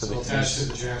 so to the So attached east. to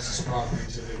the Jackson's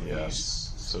property to the east.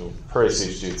 Yes, so per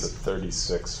ACHD, it's a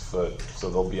 36-foot, so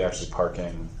they'll be actually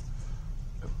parking,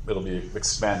 it'll be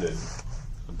expanded,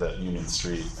 that Union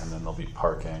Street, and then they'll be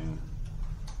parking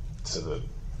to the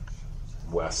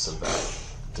west of that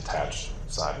detached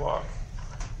sidewalk.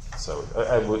 So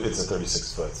it's a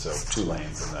 36-foot, so 2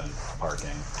 lanes and then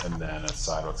parking, and then a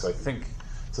sidewalk. So I think,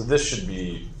 so this should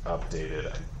be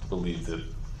updated. I believe that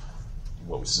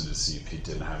what we submitted to CUP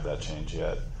didn't have that change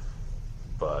yet,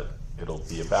 but it'll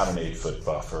be about an 8-foot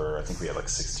buffer. I think we had like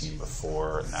 16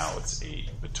 before, and now it's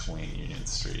 8 between Union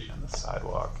Street and the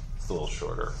sidewalk. It's a little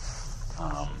shorter.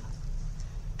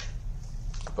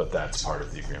 But that's part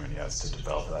of the agreement, yes, to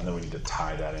develop that. And then we need to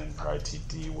tie that in for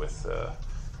ITD with,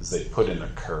 because they put in a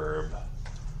curb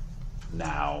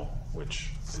now, which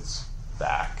is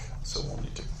back, so we'll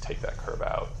need to take that curb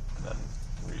out and then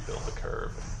rebuild the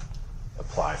curb and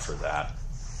apply for that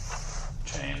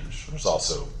change. There's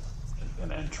also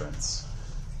an entrance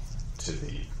to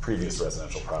the previous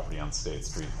residential property on State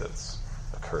Street that's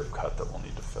a curb cut that we'll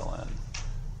need to fill in.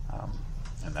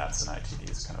 And that's an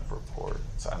ITD's kind of report.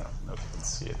 So I don't know if you can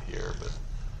see it here, but.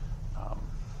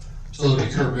 So there'll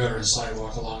be curb gutter and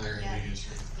sidewalk along there in Union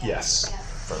Street. Yes,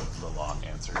 for the long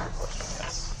answer to your question,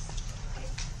 yes.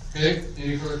 Okay,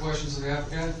 any further questions of the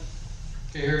applicant?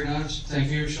 Okay, hearing none,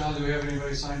 thank you. Sean, do we have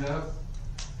anybody signed up?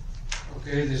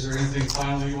 Okay, is there anything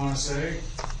final you want to say?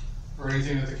 Or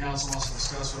anything that the council wants to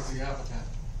discuss with the applicant?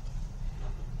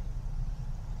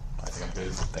 I think I'm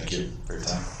good. Thank you for your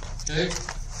time. Okay.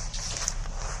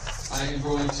 I am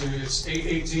going to, it's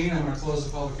 8:18, I'm going to close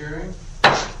the public hearing.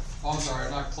 Oh, I'm sorry,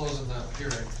 I'm not closing the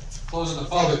hearing. Closing the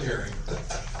public hearing.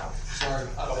 Sorry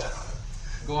about that.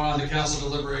 Going on to council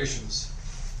deliberations.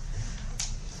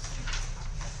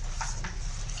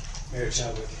 Mayor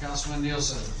Chadwick. Councilman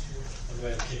Nielsen. I'll go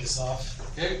ahead and kick us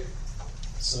off. Okay.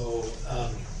 So,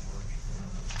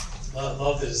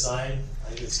 love the design. I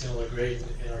think it's gonna look great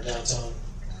in our downtown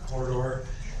corridor.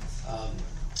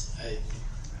 I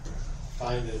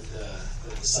find that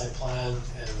the site plan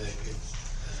and the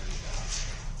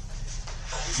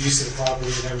use of the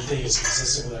property and everything is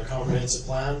consistent with our comprehensive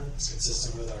plan. It's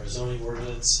consistent with our zoning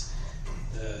ordinance.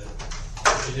 The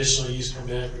conditional use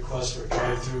permit request for a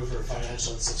drive-through for a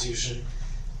financial institution.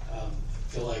 I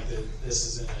feel like that this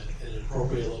is in an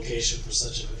appropriate location for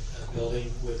such a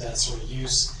building with that sort of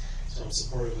use. So I'm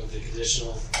supportive of the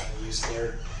conditional use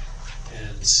there.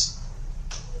 And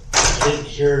I didn't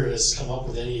hear us come up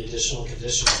with any additional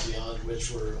conditions beyond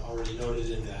which were already noted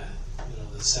in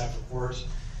the staff report.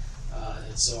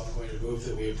 And so I'm going to move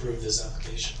that we approve this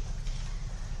application.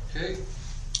 Okay.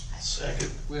 Second.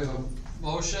 We have a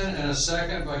motion and a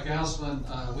second by Councilman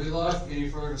Wheelock. Any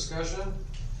further discussion?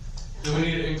 Do we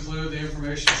need to include the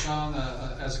information, Sean,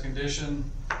 as a condition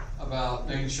about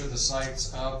making sure the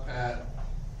site's up at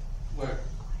what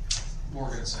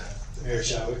Morgan said? Mayor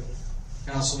Chadwick.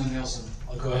 Councilman Nielsen.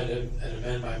 I'll go ahead and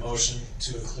amend my motion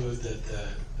to include that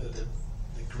the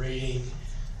grading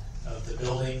of the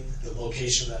building, the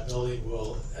location of that building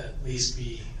will at least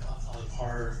be on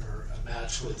par or a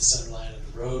match with the center line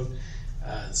of the road,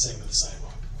 and same with the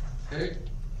sidewalk. Okay,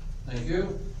 thank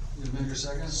you. You amend your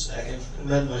second? Second.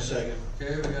 Amend my second.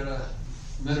 Okay, we got a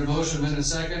amended motion, amended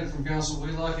second from Councilman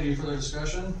Wheelock. Any further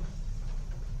discussion?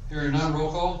 Hearing none,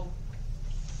 roll call.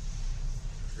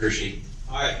 Hershey.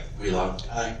 Aye. Wheelock.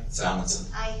 Aye.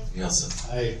 Salmonson. Aye. Nielsen.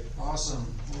 Aye. Awesome.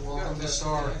 Well, welcome to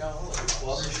Star.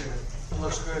 Appreciate it.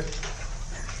 Looks good.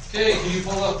 Okay, can you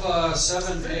pull up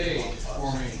 7A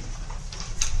for me?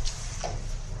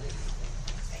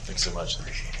 Thanks so much.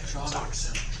 Sean?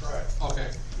 Right. Okay.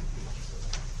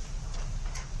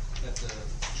 At the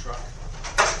truck.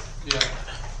 Yeah.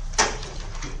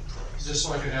 Just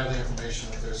so I can have the information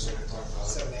up there so we can talk about it.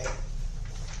 7A.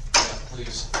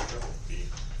 please.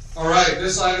 All right,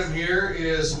 this item here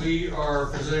is we are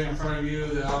presenting in front of you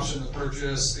the option to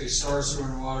purchase a Star Sewer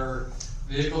and Water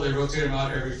vehicle. They rotate them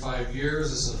out every 5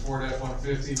 years. This is a Ford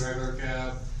F-150 regular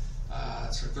cab.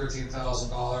 It's for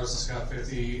 $13,000. It's got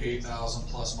 58,000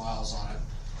 plus miles on it.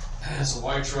 It's a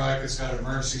white truck. It's got an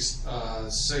emergency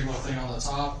signal thing on the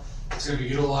top. It's going to be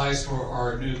utilized for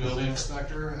our new building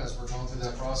inspector as we're going through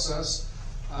that process.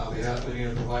 We need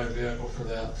to provide a vehicle for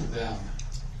them.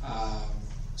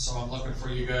 So I'm looking for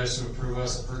you guys to approve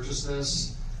us to purchase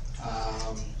this.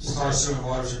 Star Sewer and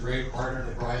Water is a great partner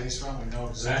to buy these from. We know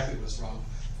exactly what's wrong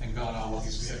and gone on with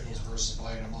these vehicles versus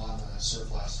buying them on the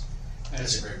surplus. And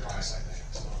it's a great price, I think.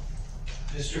 So.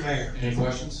 Mr. Mayor. Any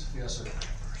questions? Yes, sir.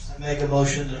 I make a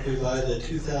motion that we buy the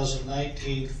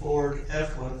 2019 Ford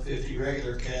F-150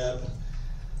 regular cab,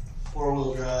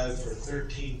 4-wheel drive for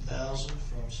 $13,000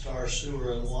 from Star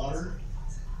Sewer and Water,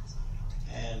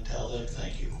 and tell them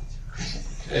thank you.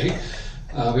 Okay.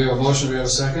 We have a motion. Do we have a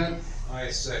second? I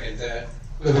second that.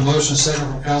 We have a motion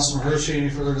second from Councilman Hershey. Any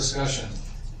further discussion?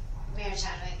 Mayor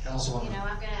Chadwick. Councilwoman. You know,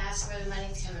 I'm gonna ask where the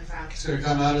money's coming from. It's going to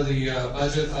come out of the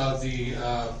budget of the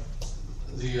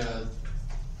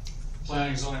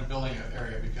planning, zoning, building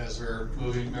area because we're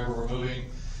moving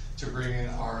to bring in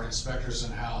our inspectors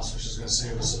in-house, which is going to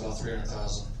save us about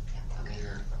 $300,000 a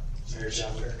year. Mayor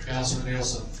Chadwick. Councilman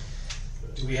Nielsen.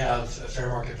 Do we have a fair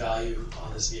market value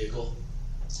on this vehicle?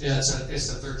 Yeah, it's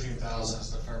the $13,000. It's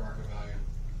the fair market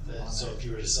value. So if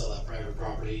you were to sell that private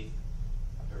property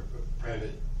or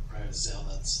private sale,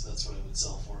 that's what it would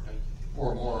sell for.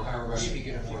 Or more, however much You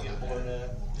can get more than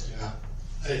that. Yeah.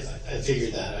 I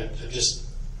figured that. I'm just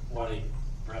wanting,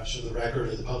 perhaps for the record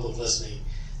or the public listening,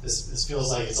 this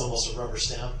feels like it's almost a rubber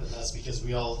stamp, and that's because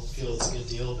we all feel it's a good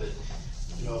deal. But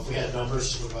you know, if we had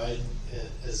numbers to provide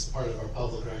as part of our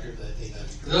public record, I think that'd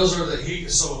be great. Those are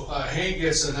Hank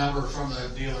gets a number from the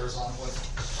dealers on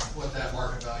what that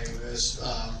market value is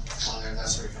on there, and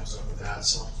that's where he comes up with that.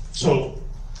 So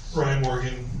Ryan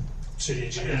Morgan, city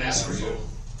engineer. I didn't ask for you.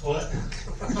 What?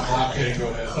 No, I'm kidding. Go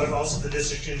ahead. But also the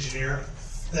district engineer.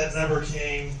 That number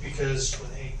came because when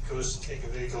Hank goes to take a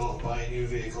vehicle, buy a new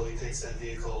vehicle, he takes that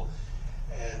vehicle,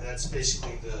 and that's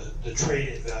basically the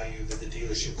trade-in value that the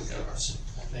dealership would give us.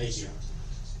 Thank you.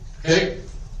 Okay.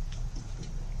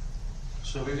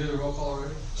 So we do the roll call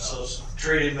already? So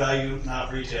trade-in value,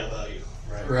 not retail value.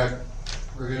 Right. Correct.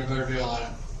 We're getting a better deal on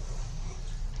it.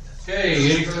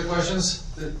 Okay, any further questions?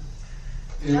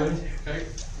 Anybody? Okay,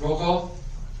 roll call.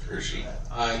 Hershey.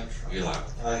 Aye. Wheelock.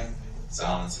 Aye.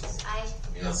 Simonson. Aye.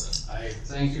 Nielsen. Aye.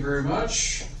 Thank you very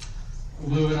much.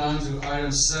 Moving on to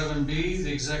item 7B,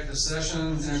 the executive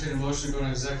session. Entertain a motion to go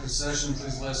into executive session.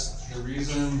 Please list the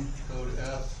reason. Code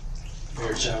F.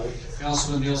 Mayor Chadwick.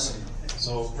 Councilman Nielsen.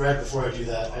 So right before I do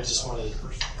that, I just want to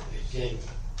again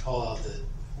call out that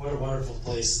what a wonderful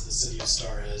place the city of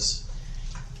Star is.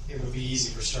 It would be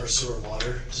easy for Star Sewer and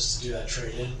Water just to do that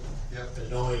trade-in. Yep. But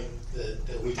knowing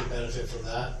that we could benefit from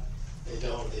that, they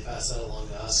don't. They pass that along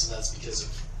to us, and that's because of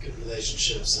good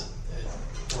relationships and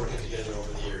working together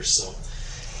over the years. So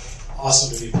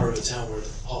awesome to be part of a town where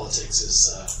politics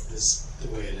is the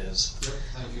way it is. Yep.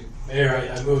 Thank you.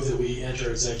 Mayor, I move that we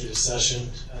enter executive session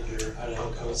under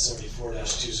Idaho Code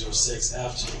 74-206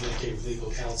 F to communicate with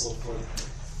legal counsel for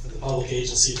the public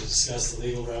agency to discuss the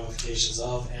legal ramifications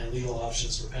of and legal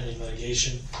options for pending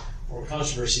litigation or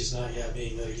controversies not yet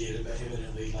being litigated but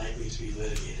imminently likely to be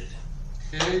litigated.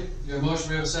 Okay, you have a motion,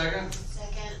 we have a second?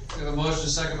 Second. We have a motion,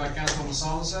 second by Councilwoman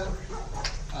Solomon.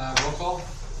 Roll call.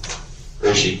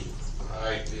 Hershey.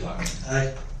 Aye. Wheelock.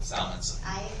 Aye. Simonson.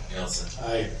 Aye. Nielsen.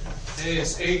 Aye. Hey,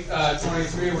 it's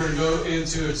 8:23. We're going to go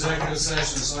into executive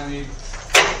session, so I need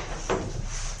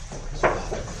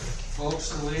folks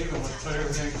to leave and we'll put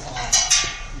everything on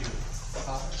you.